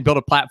finally built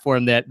a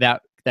platform that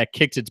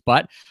kicks its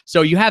butt.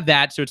 So you have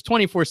that. So it's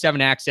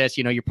 24/7 access.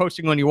 You're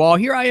posting on your wall,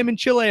 here I am in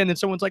Chile, and then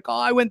someone's like, oh,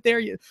 I went there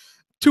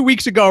 2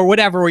 weeks ago or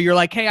whatever, where you're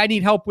like, hey, I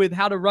need help with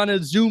how to run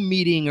a Zoom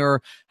meeting,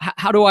 or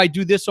how do I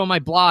do this on my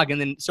blog? And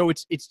then, so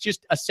it's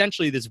just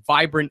essentially this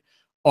vibrant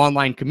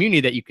online community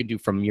that you can do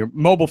from your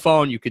mobile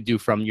phone, you could do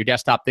from your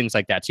desktop, things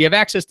like that. So you have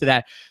access to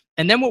that.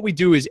 And then what we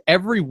do is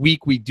every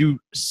week we do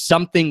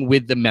something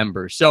with the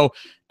members. So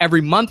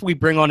every month we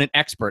bring on an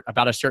expert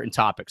about a certain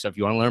topic. So if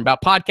you want to learn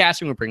about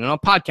podcasting, we're bringing on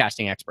a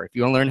podcasting expert. If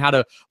you want to learn how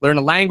to learn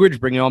a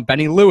language, bringing on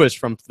Benny Lewis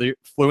from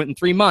Fluent in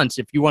 3 Months.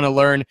 If you want to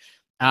learn,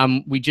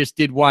 we just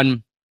did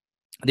one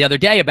the other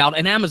day about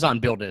an Amazon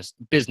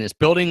business,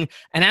 building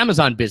an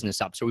Amazon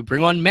business up. So we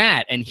bring on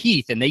Matt and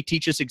Heath, and they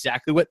teach us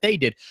exactly what they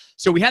did.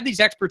 So we have these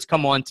experts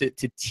come on to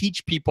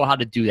teach people how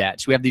to do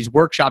that. So we have these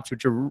workshops,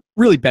 which are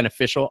really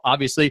beneficial.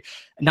 Obviously,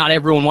 not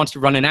everyone wants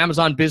to run an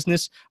Amazon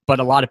business, but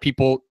a lot of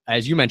people,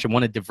 as you mentioned,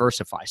 want to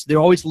diversify. So they're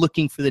always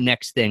looking for the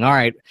next thing. All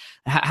right,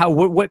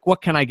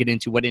 what can I get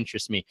into? What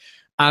interests me?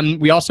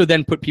 We also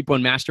then put people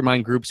in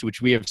mastermind groups,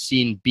 which we have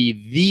seen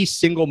be the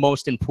single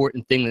most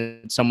important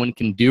thing that someone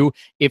can do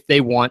if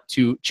they want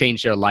to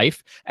change their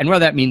life. And whether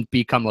that means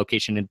become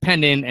location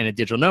independent and a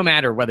digital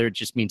nomad, or whether it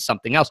just means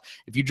something else.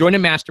 If you join a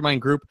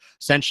mastermind group,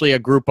 essentially a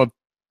group of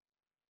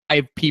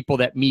 5 people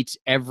that meets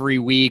every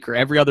week or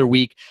every other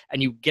week,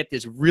 and you get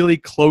this really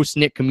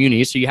close-knit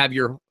community. So you have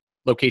your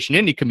location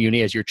indie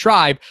community as your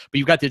tribe, but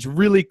you've got this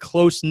really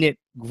close-knit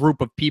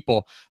group of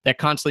people that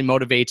constantly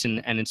motivates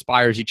and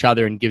inspires each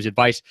other and gives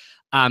advice.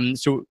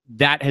 So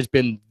that has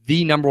been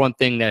the number one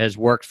thing that has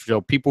worked. So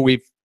people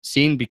we've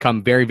seen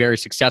become very, very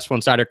successful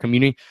inside our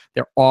community,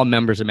 they're all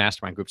members of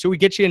mastermind groups. So we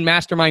get you in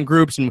mastermind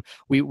groups, and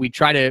we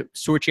try to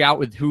sort you out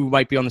with who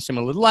might be on the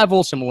similar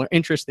level, similar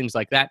interests, things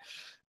like that.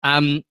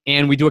 And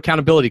we do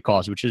accountability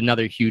calls, which is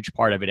another huge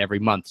part of it every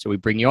month. So we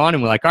bring you on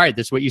and we're like, all right,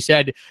 this is what you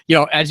said,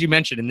 as you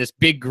mentioned, in this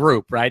big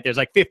group, right? There's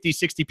like 50,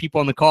 60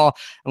 people on the call,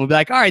 and we'll be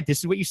like, all right, this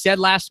is what you said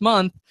last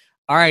month.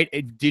 All right,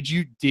 did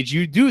you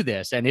do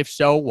this? And if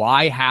so,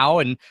 why, how,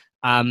 and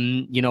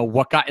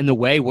what got in the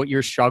way, what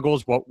your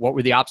struggles, what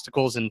were the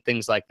obstacles, and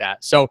things like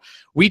that. So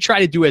we try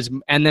to do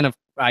and then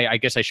I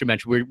guess I should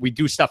mention, we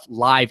do stuff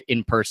live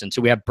in person.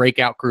 So we have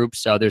breakout groups.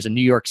 So there's a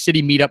New York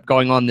City meetup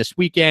going on this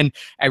weekend.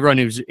 Everyone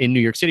who's in New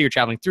York City or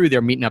traveling through,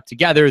 they're meeting up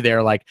together.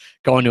 They're like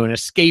going to an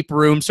escape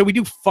room. So we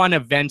do fun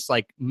events,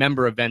 like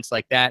member events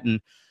like that. And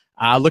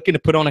looking to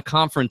put on a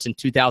conference in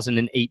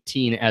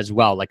 2018 as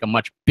well, like a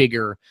much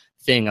bigger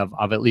thing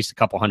of at least a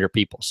couple hundred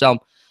people. So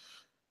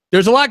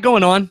there's a lot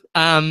going on.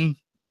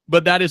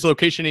 But that is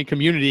Location Indie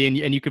Community,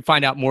 and you can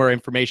find out more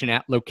information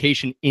at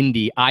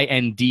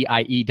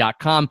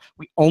locationindie.com.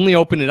 We only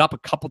open it up a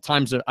couple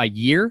times a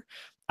year,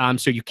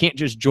 so you can't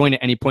just join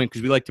at any point,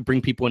 because we like to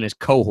bring people in as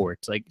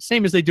cohorts, like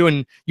same as they do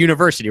in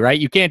university, right?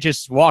 You can't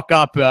just walk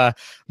up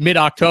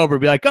mid-October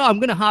and be like, oh, I'm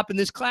going to hop in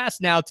this class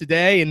now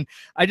today, and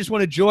I just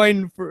want to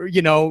join for,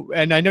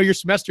 and I know your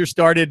semester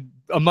started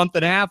a month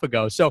and a half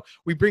ago. So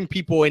we bring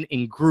people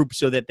in groups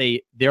so that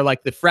they're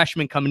like the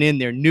freshmen coming in,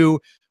 they're new.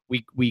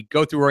 We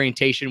go through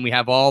orientation. We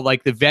have all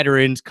like the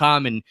veterans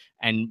come and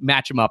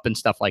match them up and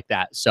stuff like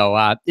that.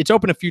 So it's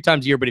open a few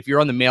times a year, but if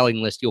you're on the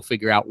mailing list, you'll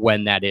figure out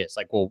when that is.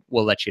 Like we'll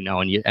let you know,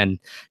 and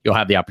you'll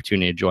have the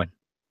opportunity to join.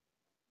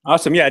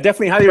 Awesome. Yeah,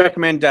 definitely highly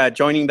recommend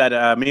joining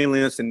that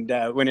mailing list, and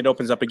when it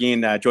opens up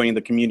again, joining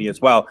the community as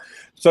well.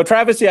 So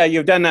Travis,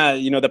 you've done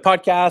the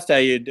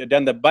podcast, you've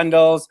done the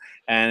bundles,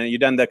 and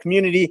you've done the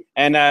community,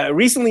 and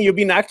recently you've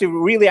been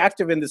really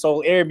active in this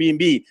whole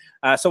Airbnb.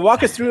 So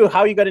walk us through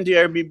how you got into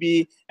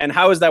Airbnb and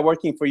how is that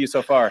working for you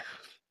so far?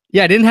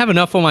 Yeah, I didn't have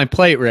enough on my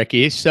plate,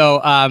 Ricky.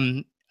 So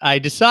I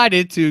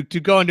decided to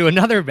go into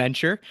another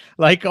venture,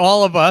 like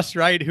all of us,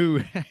 right?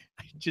 Who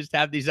just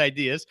have these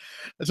ideas.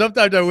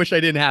 Sometimes I wish I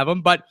didn't have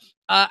them, but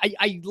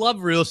I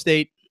love real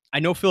estate. I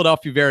know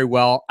Philadelphia very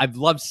well. I've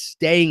loved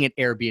staying at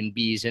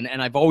Airbnbs,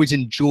 and I've always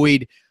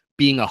enjoyed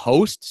being a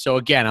host. So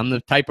again, I'm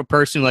the type of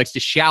person who likes to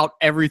shout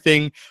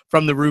everything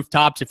from the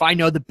rooftops. If I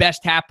know the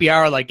best happy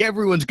hour, like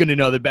everyone's going to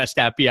know the best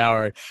happy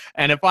hour.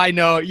 And if I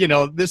know, you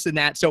know, this and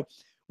that. So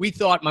we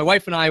thought, my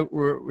wife and I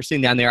were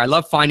sitting down there. I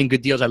love finding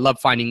good deals. I love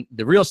finding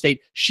the real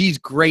estate. She's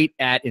great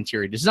at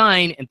interior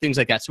design and things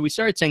like that. So we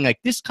started saying, like,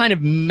 this kind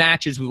of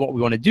matches with what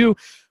we want to do.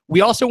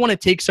 We also want to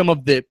take some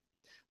of the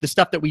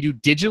stuff that we do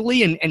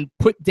digitally and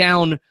put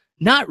down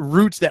not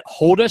roots that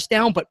hold us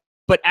down, but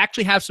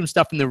actually have some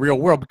stuff in the real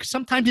world, because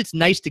sometimes it's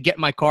nice to get in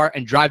my car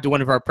and drive to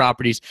one of our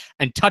properties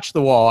and touch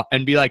the wall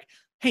and be like,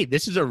 hey,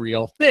 this is a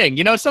real thing.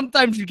 You know,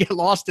 sometimes you get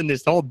lost in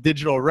this whole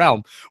digital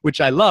realm, which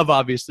I love,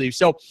 obviously.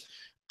 So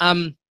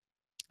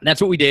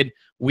that's what we did.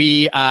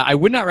 I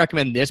would not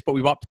recommend this, but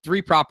we bought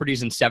 3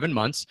 properties in 7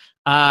 months.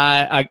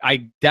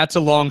 That's a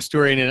long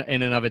story in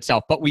and of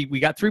itself, but we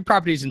got 3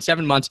 properties in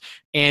 7 months,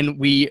 and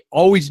we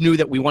always knew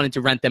that we wanted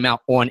to rent them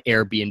out on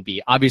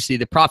Airbnb. Obviously,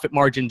 the profit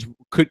margins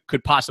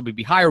could possibly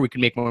be higher. We could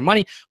make more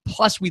money.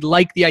 Plus, we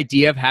like the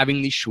idea of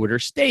having these shorter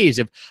stays,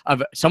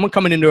 of someone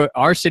coming into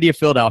our city of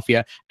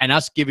Philadelphia and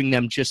us giving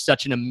them just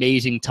such an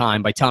amazing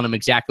time by telling them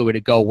exactly where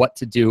to go, what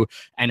to do,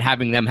 and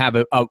having them have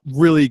a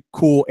really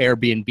cool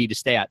Airbnb to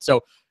stay at. So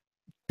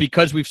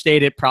because we've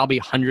stayed at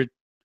probably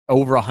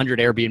over 100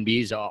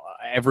 Airbnbs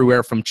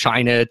everywhere from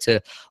China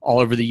to all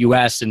over the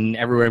US and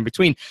everywhere in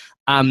between,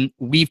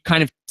 we've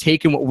kind of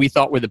taken what we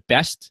thought were the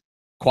best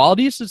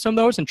qualities of some of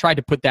those and tried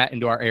to put that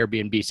into our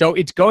Airbnb. So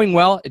it's going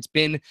well. It's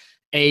been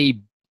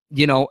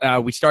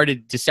we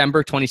started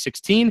December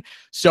 2016.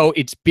 So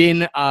it's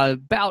been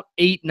about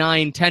 8,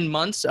 9, 10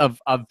 months of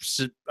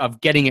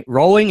getting it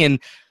rolling. And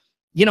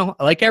you know,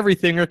 like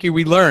everything, Ricky,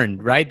 we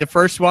learned, right? The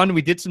first one,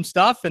 we did some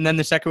stuff, and then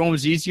the second one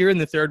was easier, and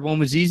the third one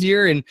was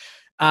easier. And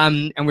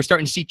we're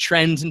starting to see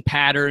trends and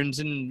patterns,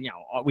 and, you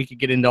know, we could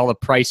get into all the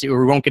pricing, or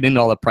we won't get into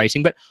all the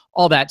pricing, but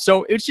all that.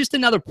 So it's just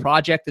another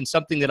project and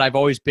something that I've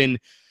always been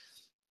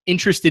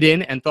interested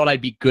in and thought I'd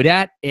be good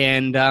at.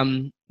 And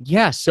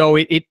so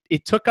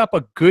it took up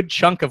a good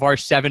chunk of our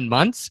 7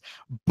 months,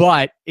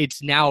 but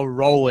it's now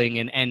rolling,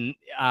 and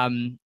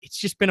it's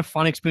just been a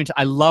fun experience.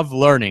 I love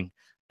learning.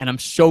 And I'm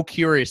so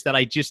curious that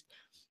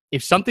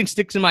if something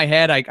sticks in my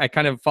head, I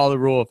kind of follow the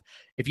rule of,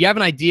 if you have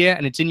an idea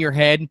and it's in your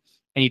head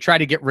and you try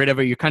to get rid of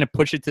it, you kind of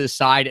push it to the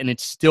side and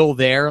it's still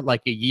there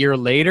like a year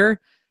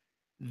later,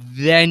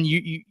 then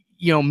you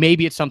know,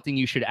 maybe it's something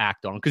you should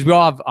act on, because we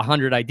all have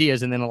 100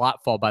 ideas and then a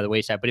lot fall by the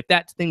wayside. But if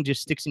that thing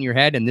just sticks in your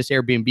head, and this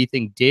Airbnb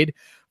thing did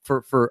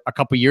for a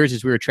couple of years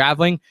as we were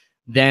traveling,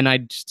 then I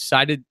just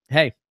decided,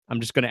 hey,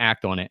 I'm just going to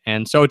act on it.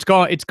 And so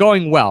it's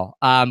going well.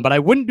 But I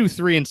wouldn't do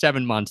 3 in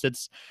 7 months.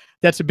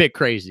 That's a bit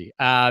crazy.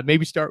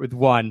 Maybe start with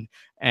 1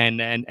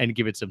 and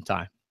give it some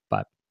time.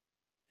 But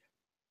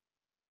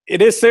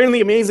it is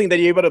certainly amazing that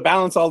you're able to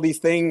balance all these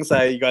things.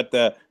 You got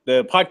the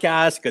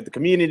podcast, you got the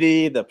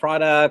community, the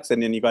products,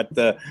 and then you got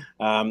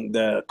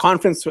the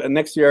conference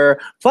next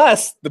year,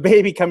 plus the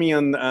baby coming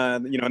on,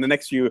 in the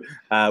next few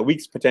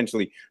weeks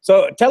potentially.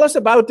 So tell us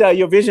about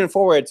your vision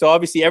forward. So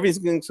obviously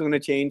everything's going to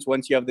change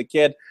once you have the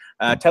kid.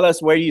 Tell us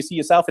where you see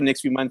yourself in the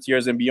next few months,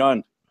 years, and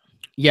beyond.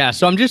 Yeah,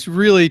 so I'm just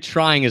really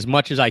trying as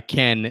much as I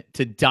can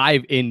to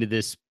dive into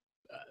this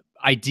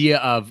idea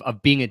of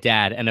being a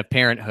dad and of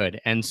parenthood.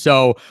 And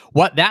so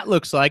what that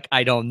looks like,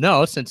 I don't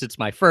know, since it's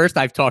my first.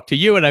 I've talked to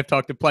you and I've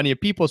talked to plenty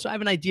of people, so I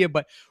have an idea,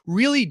 but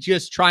really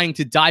just trying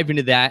to dive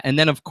into that. And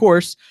then, of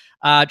course,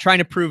 trying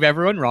to prove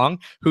everyone wrong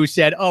who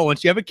said, oh,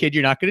 once you have a kid,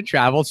 you're not going to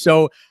travel.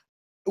 So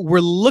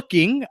we're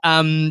looking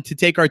to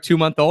take our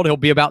 2-month-old. He'll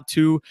be about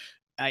 2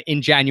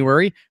 in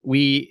January.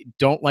 We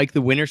don't like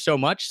the winter so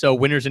much. So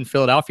winter's in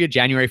Philadelphia,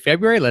 January,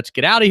 February, let's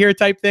get out of here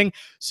type thing.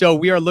 So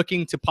we are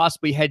looking to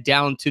possibly head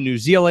down to New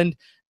Zealand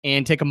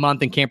and take a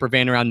month and camper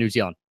van around New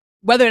Zealand.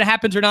 Whether it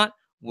happens or not,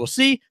 we'll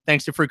see.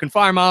 Thanks to Frequent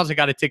Flyer Miles, I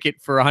got a ticket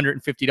for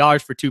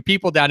 $150 for 2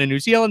 people down in New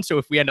Zealand. So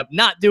if we end up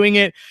not doing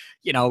it,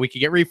 you know, we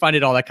could get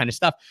refunded, all that kind of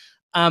stuff.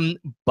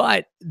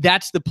 But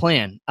that's the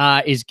plan,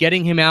 is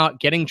getting him out,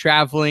 getting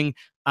traveling,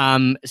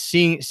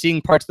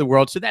 seeing parts of the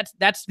world. So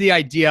that's the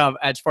idea of,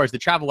 as far as the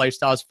travel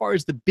lifestyle. As far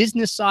as the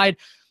business side,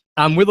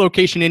 with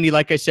Location Indie,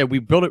 like I said, we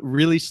built it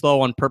really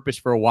slow on purpose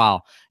for a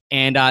while.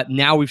 And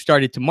now we've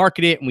started to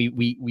market it, and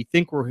we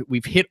think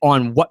we've hit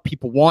on what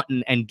people want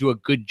and do a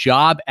good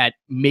job at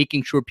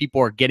making sure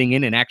people are getting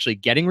in and actually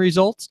getting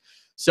results.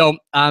 So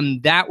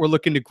that we're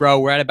looking to grow.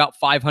 We're at about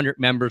 500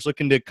 members,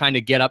 looking to kind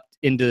of get up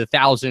into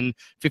 1,000,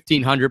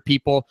 1,500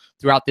 people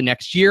throughout the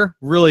next year,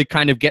 really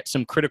kind of get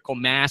some critical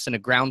mass and a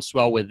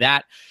groundswell with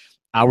that.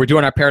 We're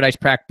doing our Paradise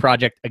Pack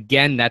project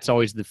again. That's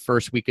always the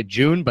first week of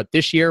June. But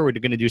this year, we're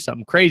going to do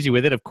something crazy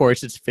with it. Of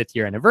course, it's 5th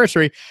year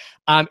anniversary.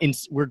 And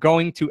we're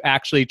going to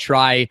actually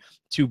try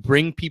to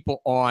bring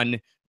people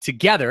on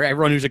together,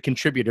 everyone who's a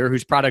contributor,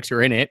 whose products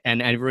are in it,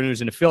 and everyone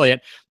who's an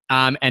affiliate,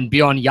 and be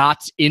on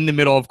yachts in the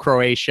middle of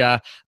Croatia,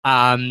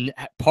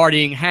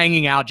 partying,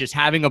 hanging out, just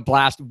having a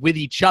blast with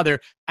each other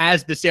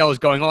as the sale is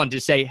going on, to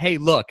say, hey,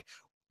 look,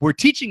 we're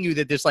teaching you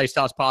that this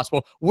lifestyle is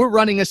possible. We're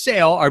running a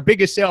sale, our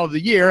biggest sale of the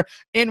year,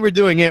 and we're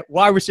doing it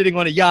while we're sitting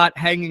on a yacht,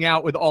 hanging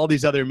out with all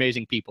these other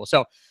amazing people.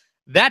 So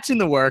that's in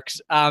the works.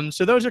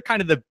 So those are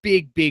kind of the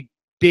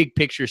big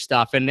picture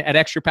stuff. And at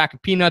Extra Pack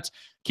of Peanuts,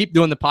 keep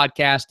doing the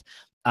podcast.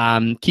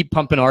 Keep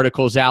pumping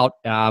articles out.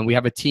 We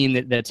have a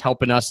team that's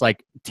helping us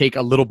like take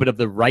a little bit of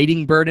the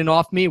writing burden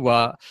off me,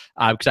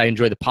 because I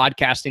enjoy the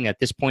podcasting at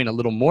this point a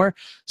little more.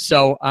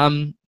 So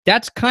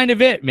that's kind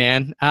of it,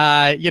 man.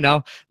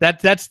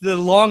 That's the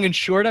long and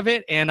short of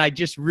it. And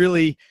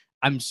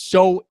I'm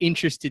so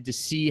interested to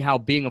see how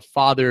being a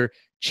father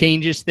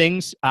changes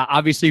things,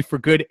 obviously for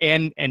good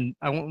and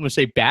I won't want to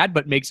say bad,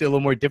 but makes it a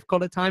little more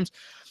difficult at times.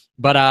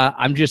 But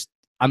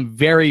I'm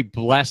very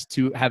blessed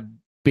to have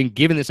been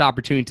given this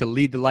opportunity to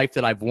lead the life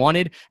that I've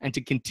wanted and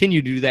to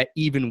continue to do that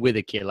even with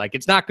a kid. Like,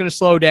 it's not going to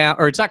slow down,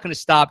 or it's not going to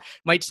stop. It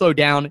might slow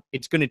down.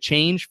 It's going to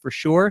change for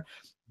sure,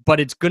 but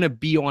it's going to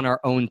be on our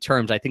own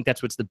terms. I think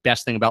that's what's the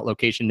best thing about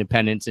location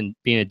independence and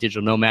being a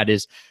digital nomad,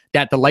 is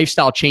that the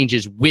lifestyle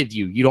changes with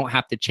you. You don't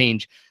have to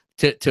change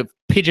to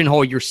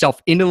pigeonhole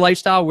yourself into the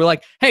lifestyle. We're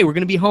like, hey, we're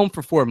going to be home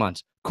for 4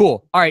 months.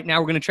 Cool. All right, now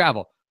we're going to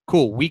travel.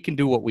 Cool. We can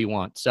do what we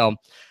want. So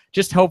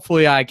just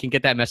hopefully I can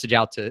get that message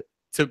out to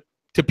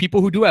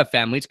people who do have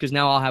families, because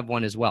now I'll have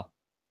one as well.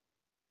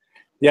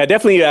 Yeah,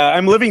 definitely.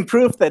 I'm living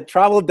proof that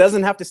travel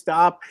doesn't have to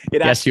stop.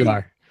 Yes, you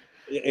are.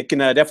 It can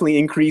definitely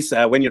increase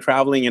when you're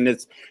traveling, and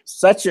it's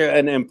such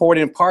an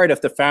important part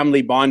of the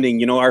family bonding.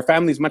 You know, our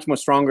family is much more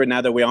stronger now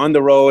that we're on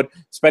the road,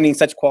 spending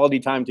such quality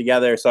time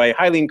together. So I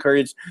highly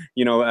encourage,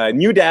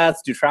 new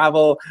dads to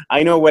travel.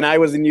 I know when I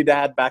was a new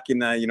dad back in,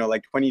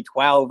 like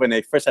 2012, when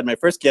I first had my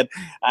first kid,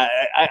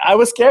 I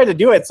was scared to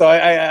do it. So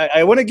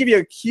I want to give you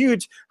a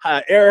huge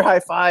air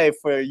high five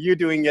for you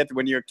doing it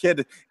when your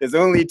kid is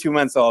only 2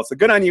 months old. So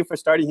good on you for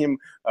starting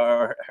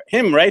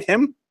him, right?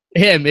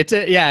 Him?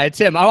 It's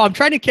him. Oh, I'm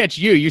trying to catch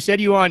you. You said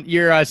you want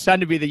your son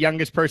to be the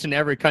youngest person in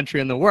every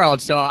country in the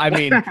world. So, I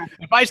mean,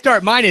 if I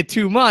start mine at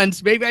 2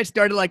 months, maybe I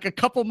started like a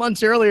couple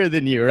months earlier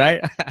than you, right?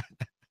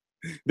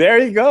 There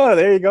you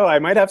go. I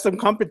might have some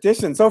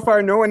competition. So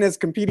far, no one is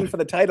competing for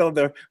the title of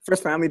the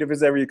first family to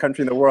visit every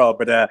country in the world.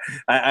 But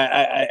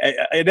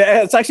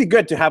it's actually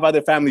good to have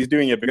other families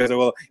doing it, because it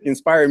will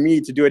inspire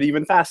me to do it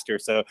even faster.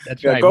 So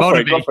that's right. Go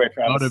for it,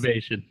 Travis.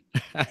 Motivation.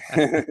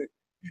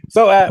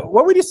 So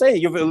what would you say?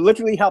 You've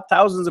literally helped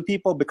thousands of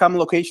people become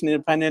location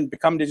independent,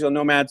 become digital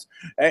nomads.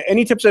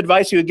 Any tips or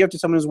advice you would give to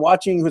someone who's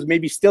watching, who's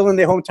maybe still in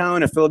their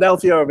hometown of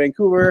Philadelphia or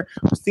Vancouver,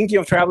 who's thinking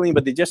of traveling,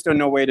 but they just don't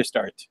know where to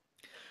start?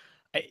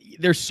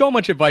 There's so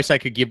much advice I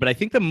could give, but I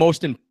think the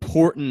most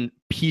important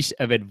piece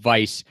of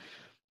advice,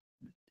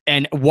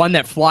 and one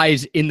that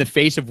flies in the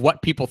face of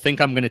what people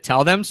think I'm going to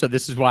tell them, so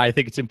this is why I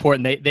think it's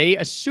important. They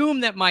assume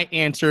that my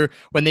answer,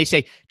 when they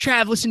say,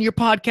 Trav, listen to your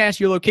podcast,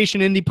 your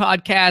Location Indie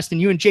podcast, and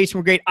you and Jason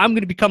were great, I'm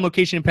going to become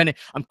location independent,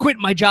 I'm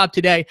quitting my job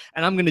today,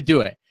 and I'm going to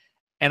do it.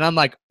 And I'm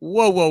like,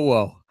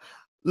 whoa.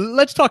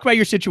 Let's talk about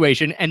your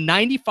situation. And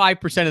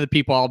 95% of the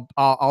people,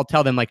 I'll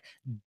tell them, like,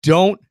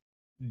 don't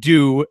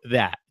do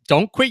that.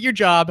 Don't quit your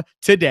job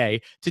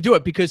today to do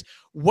it, because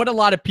what a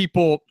lot of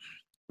people,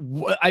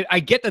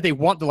 I get that they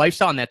want the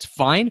lifestyle, and that's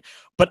fine,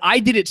 but I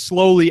did it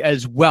slowly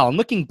as well. And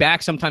looking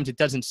back, sometimes it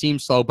doesn't seem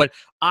slow, but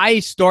I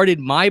started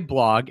my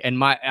blog,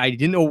 and I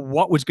didn't know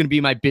what was going to be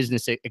my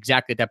business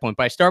exactly at that point,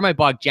 but I started my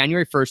blog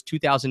January 1st,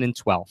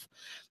 2012.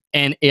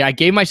 And I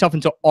gave myself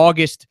until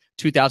August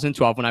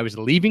 2012, when I was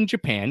leaving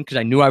Japan, because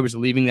I knew I was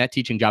leaving that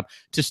teaching job,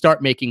 to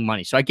start making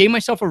money. So I gave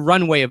myself a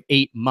runway of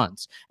 8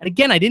 months. And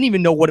again, I didn't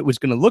even know what it was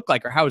going to look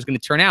like or how it was going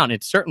to turn out. And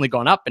it's certainly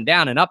gone up and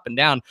down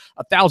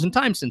 1,000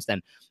 times since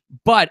then.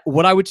 But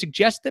what I would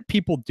suggest that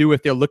people do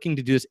if they're looking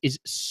to do this is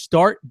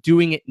start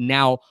doing it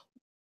now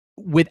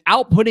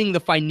without putting the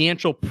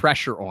financial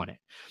pressure on it.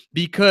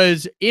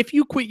 Because if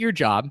you quit your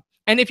job,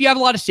 and if you have a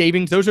lot of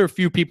savings, those are a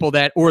few people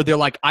that, or they're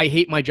like, I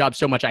hate my job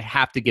so much, I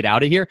have to get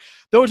out of here.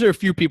 Those are a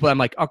few people I'm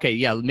like, okay,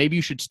 yeah, maybe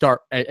you should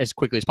start as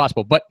quickly as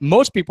possible. But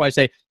most people, I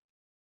say,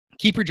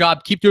 keep your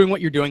job, keep doing what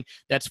you're doing.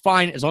 That's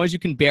fine, as long as you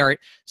can bear it.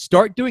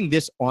 Start doing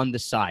this on the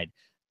side.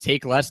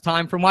 Take less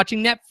time from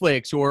watching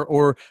Netflix,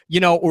 or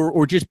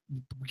just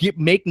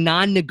make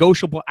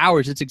non-negotiable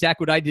hours. It's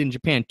exactly what I did in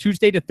Japan.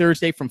 Tuesday to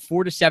Thursday from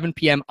 4 to 7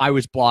 p.m. I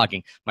was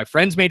blogging. My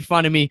friends made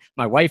fun of me.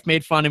 My wife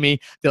made fun of me.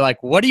 They're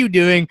like, what are you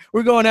doing?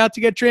 We're going out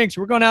to get drinks.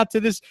 We're going out to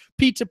this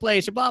pizza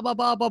place, or blah, blah,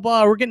 blah, blah,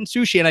 blah. We're getting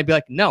sushi. And I'd be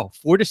like, no,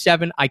 4 to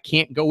 7, I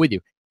can't go with you.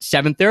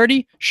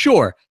 7:30,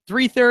 sure.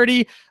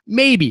 3:30,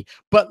 maybe.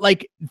 But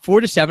like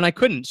 4 to 7, I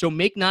couldn't. So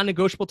make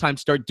non-negotiable time.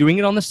 Start doing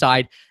it on the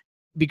side,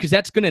 because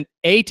that's going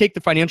to take the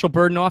financial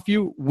burden off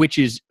you,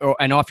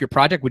 and off your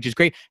project, which is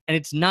great. And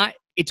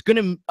it's going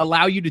to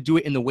allow you to do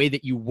it in the way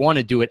that you want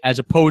to do it, as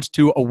opposed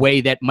to a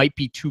way that might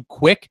be too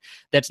quick,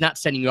 that's not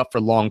setting you up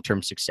for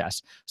long-term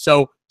success.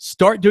 So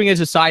start doing it as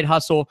a side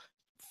hustle.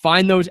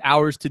 Find those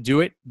hours to do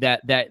it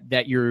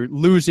that you're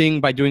losing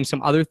by doing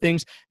some other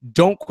things.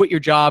 Don't quit your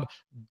job.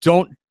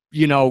 Don't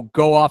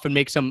go off and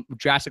make some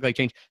drastic like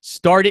change.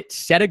 Start it,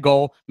 set a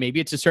goal. Maybe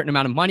it's a certain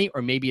amount of money,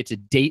 or maybe it's a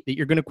date that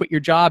you're going to quit your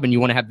job and you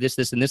want to have this,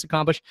 and this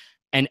accomplished.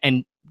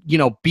 And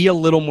be a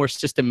little more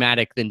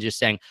systematic than just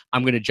saying,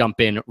 I'm going to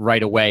jump in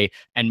right away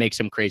and make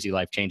some crazy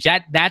life change.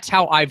 That's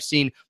how I've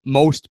seen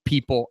most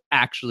people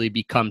actually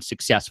become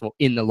successful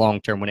in the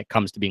long term when it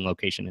comes to being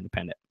location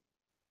independent.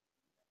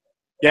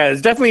 Yeah,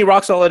 it's definitely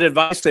rock solid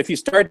advice. If you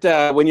start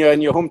when you're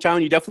in your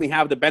hometown, you definitely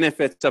have the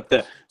benefits of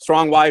the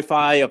strong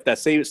Wi-Fi, of that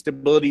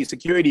stability,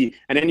 security,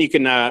 and then you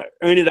can earn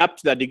it up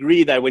to that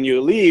degree that when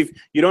you leave,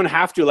 you don't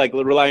have to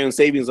rely on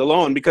savings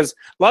alone. Because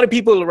a lot of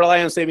people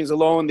rely on savings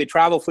alone. They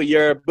travel for a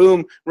year,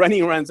 boom,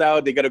 running runs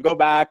out. They got to go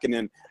back, and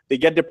then they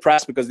get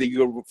depressed because they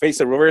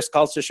face a reverse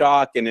culture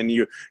shock, and then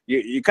you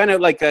kind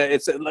of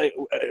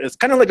it's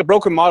kind of like a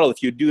broken model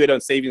if you do it on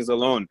savings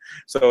alone.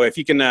 So if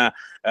you can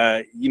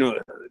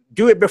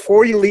do it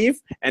before you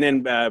leave, and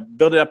then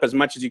build it up as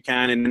much as you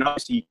can, and then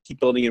obviously keep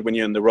building it when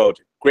you're on the road.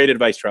 Great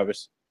advice,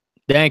 Travis.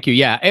 Thank you.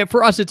 Yeah. And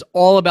for us, it's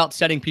all about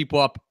setting people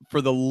up for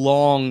the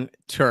long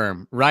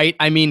term, right?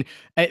 I mean,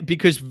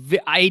 because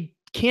I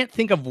can't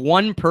think of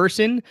one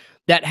person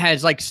that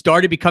has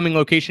started becoming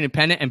location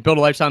independent and built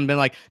a lifestyle and been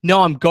like,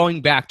 no, I'm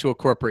going back to a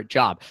corporate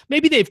job.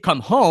 Maybe they've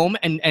come home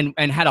and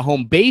had a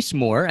home base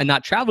more and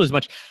not traveled as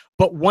much.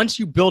 But once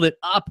you build it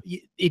up,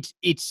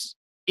 it's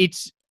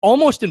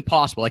almost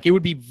impossible. It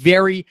would be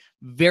very,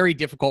 very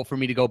difficult for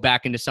me to go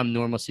back into some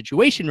normal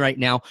situation right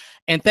now.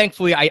 And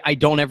thankfully, I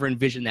don't ever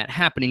envision that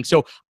happening.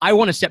 So I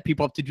want to set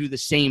people up to do the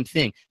same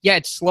thing. Yeah,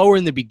 it's slower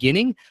in the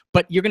beginning,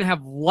 but you're going to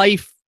have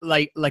life,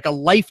 like a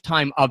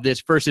lifetime of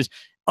this versus,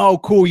 oh,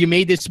 cool, you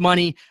made this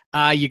money,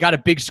 you got a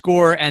big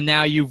score, and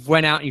now you've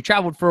went out and you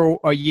traveled for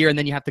a year, and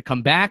then you have to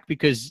come back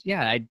because,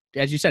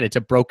 as you said, it's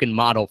a broken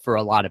model for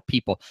a lot of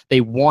people. They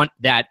want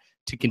that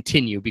to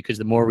continue because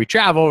the more we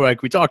travel,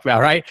 like we talked about,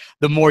 right,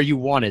 the more you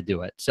want to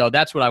do it. So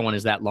that's what I want,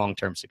 is that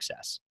long-term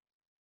success.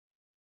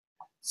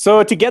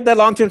 So to get that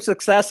long-term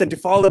success and to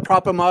follow the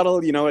proper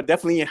model,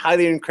 definitely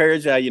highly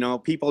encourage,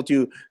 people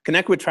to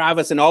connect with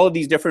Travis and all of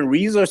these different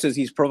resources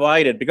he's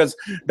provided, because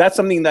that's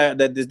something that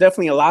there's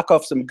definitely a lack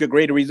of some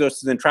great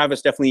resources, and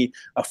Travis definitely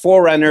a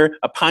forerunner,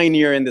 a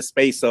pioneer in this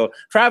space. So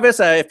Travis,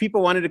 if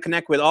people wanted to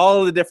connect with all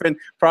of the different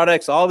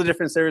products, all the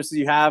different services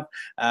you have,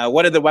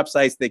 what are the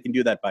websites they can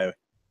do that by?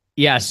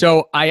 Yeah,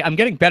 so I'm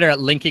getting better at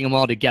linking them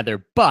all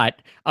together,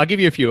 but I'll give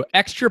you a few.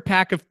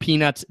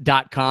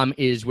 Extrapackofpeanuts.com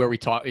is where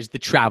is the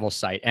travel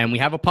site. And we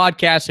have a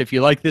podcast. If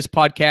you like this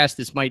podcast,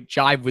 this might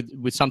jive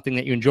with something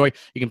that you enjoy.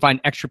 You can find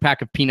Extra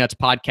Pack of Peanuts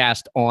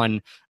podcast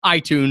on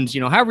iTunes.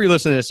 However you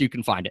listen to this, you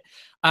can find it.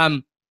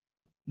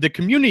 The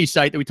community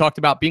site that we talked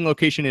about, being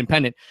location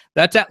independent,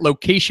 that's at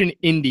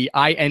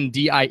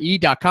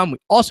locationindie.com. We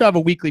also have a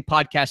weekly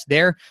podcast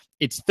there.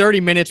 It's 30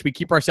 minutes. We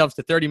keep ourselves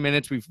to 30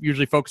 minutes. We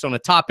usually focus on a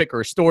topic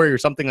or a story or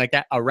something like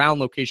that around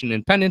location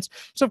independence.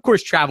 So, of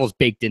course, travel's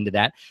baked into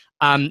that.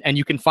 And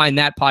you can find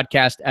that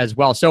podcast as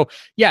well. So,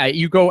 yeah,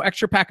 you go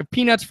Extra Pack of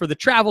Peanuts for the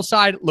travel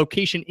side,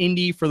 Location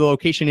Indie for the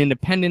location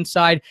independent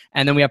side,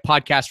 and then we have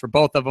podcasts for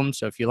both of them.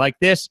 So if you like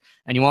this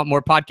and you want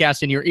more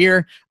podcasts in your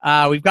ear,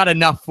 we've got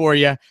enough for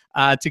you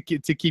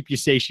to keep you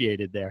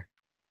satiated there.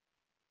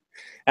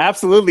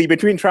 Absolutely.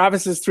 Between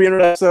Travis's 300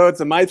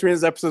 episodes and my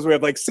 300 episodes, we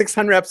have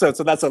 600 episodes.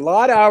 So that's a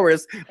lot of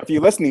hours of you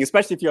listening,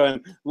 especially if you're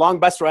on long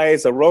bus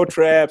rides or road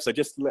trips or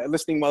just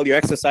listening while you're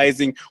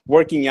exercising,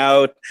 working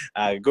out,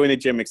 going to the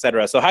gym,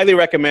 etc. So highly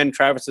recommend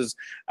Travis's,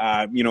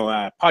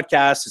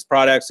 podcast, his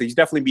products. So he's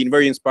definitely been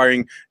very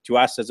inspiring to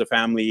us as a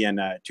family and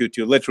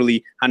to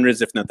literally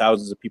hundreds, if not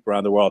thousands of people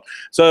around the world.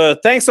 So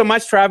thanks so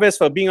much, Travis,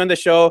 for being on the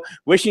show.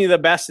 Wishing you the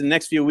best in the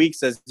next few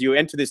weeks as you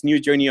enter this new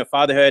journey of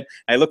fatherhood.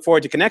 I look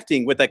forward to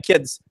connecting with the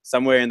kids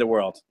somewhere in the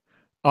world.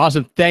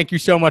 Awesome. Thank you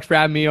so much for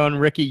having me on,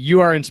 Ricky.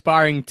 You are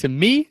inspiring to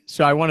me,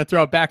 so I want to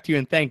throw it back to you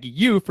and thank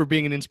you for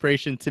being an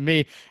inspiration to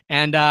me.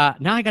 And now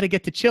I got to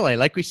get to Chile.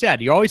 Like we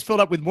said, you're always filled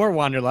up with more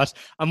wanderlust.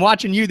 I'm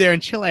watching you there in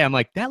Chile. I'm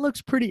like, that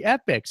looks pretty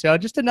epic. So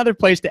just another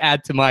place to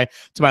add to my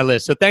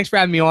list. So thanks for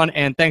having me on,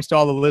 and thanks to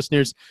all the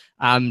listeners.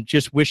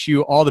 Just wish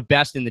you all the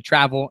best in the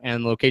travel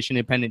and location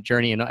independent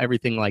journey and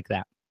everything like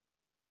that.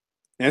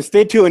 And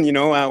stay tuned,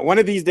 one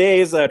of these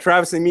days,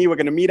 Travis and me, we're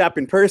going to meet up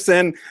in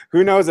person.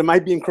 Who knows? It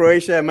might be in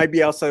Croatia. It might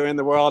be elsewhere in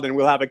the world. And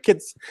we'll have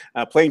kids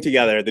playing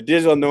together, the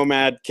Digital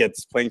Nomad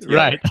Kids playing together.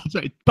 Right. That's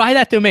right. Buy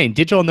that domain,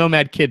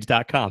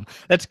 digitalnomadkids.com.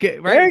 That's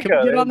good. Right? Can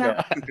we get on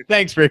that?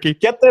 Thanks, Ricky.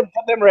 Get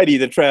them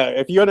ready. If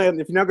you're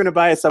not going to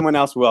buy it, someone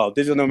else will.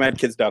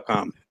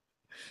 Digitalnomadkids.com.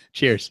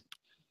 Cheers.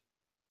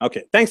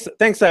 Okay, thanks,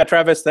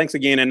 Travis. Thanks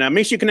again, and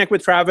make sure you connect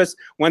with Travis.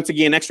 Once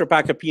again, Extra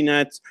Pack of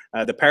Peanuts,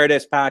 the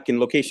Paradise Pack, and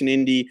Location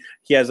Indie.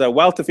 He has a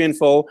wealth of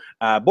info,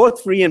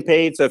 both free and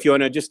paid. So if you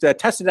want to just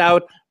test it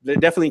out,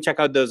 definitely check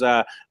out those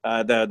the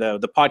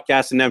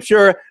podcast. And I'm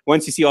sure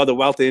once you see all the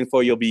wealth of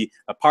info, you'll be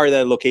a part of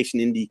the Location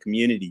Indie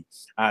community.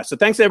 So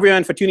thanks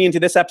everyone for tuning into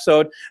this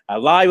episode,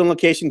 live on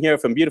location here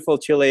from beautiful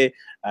Chile,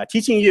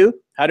 teaching you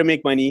how to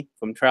make money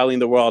from traveling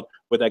the world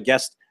with our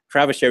guest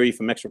Travis Sherry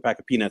from Extra Pack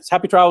of Peanuts.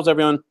 Happy travels,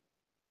 everyone.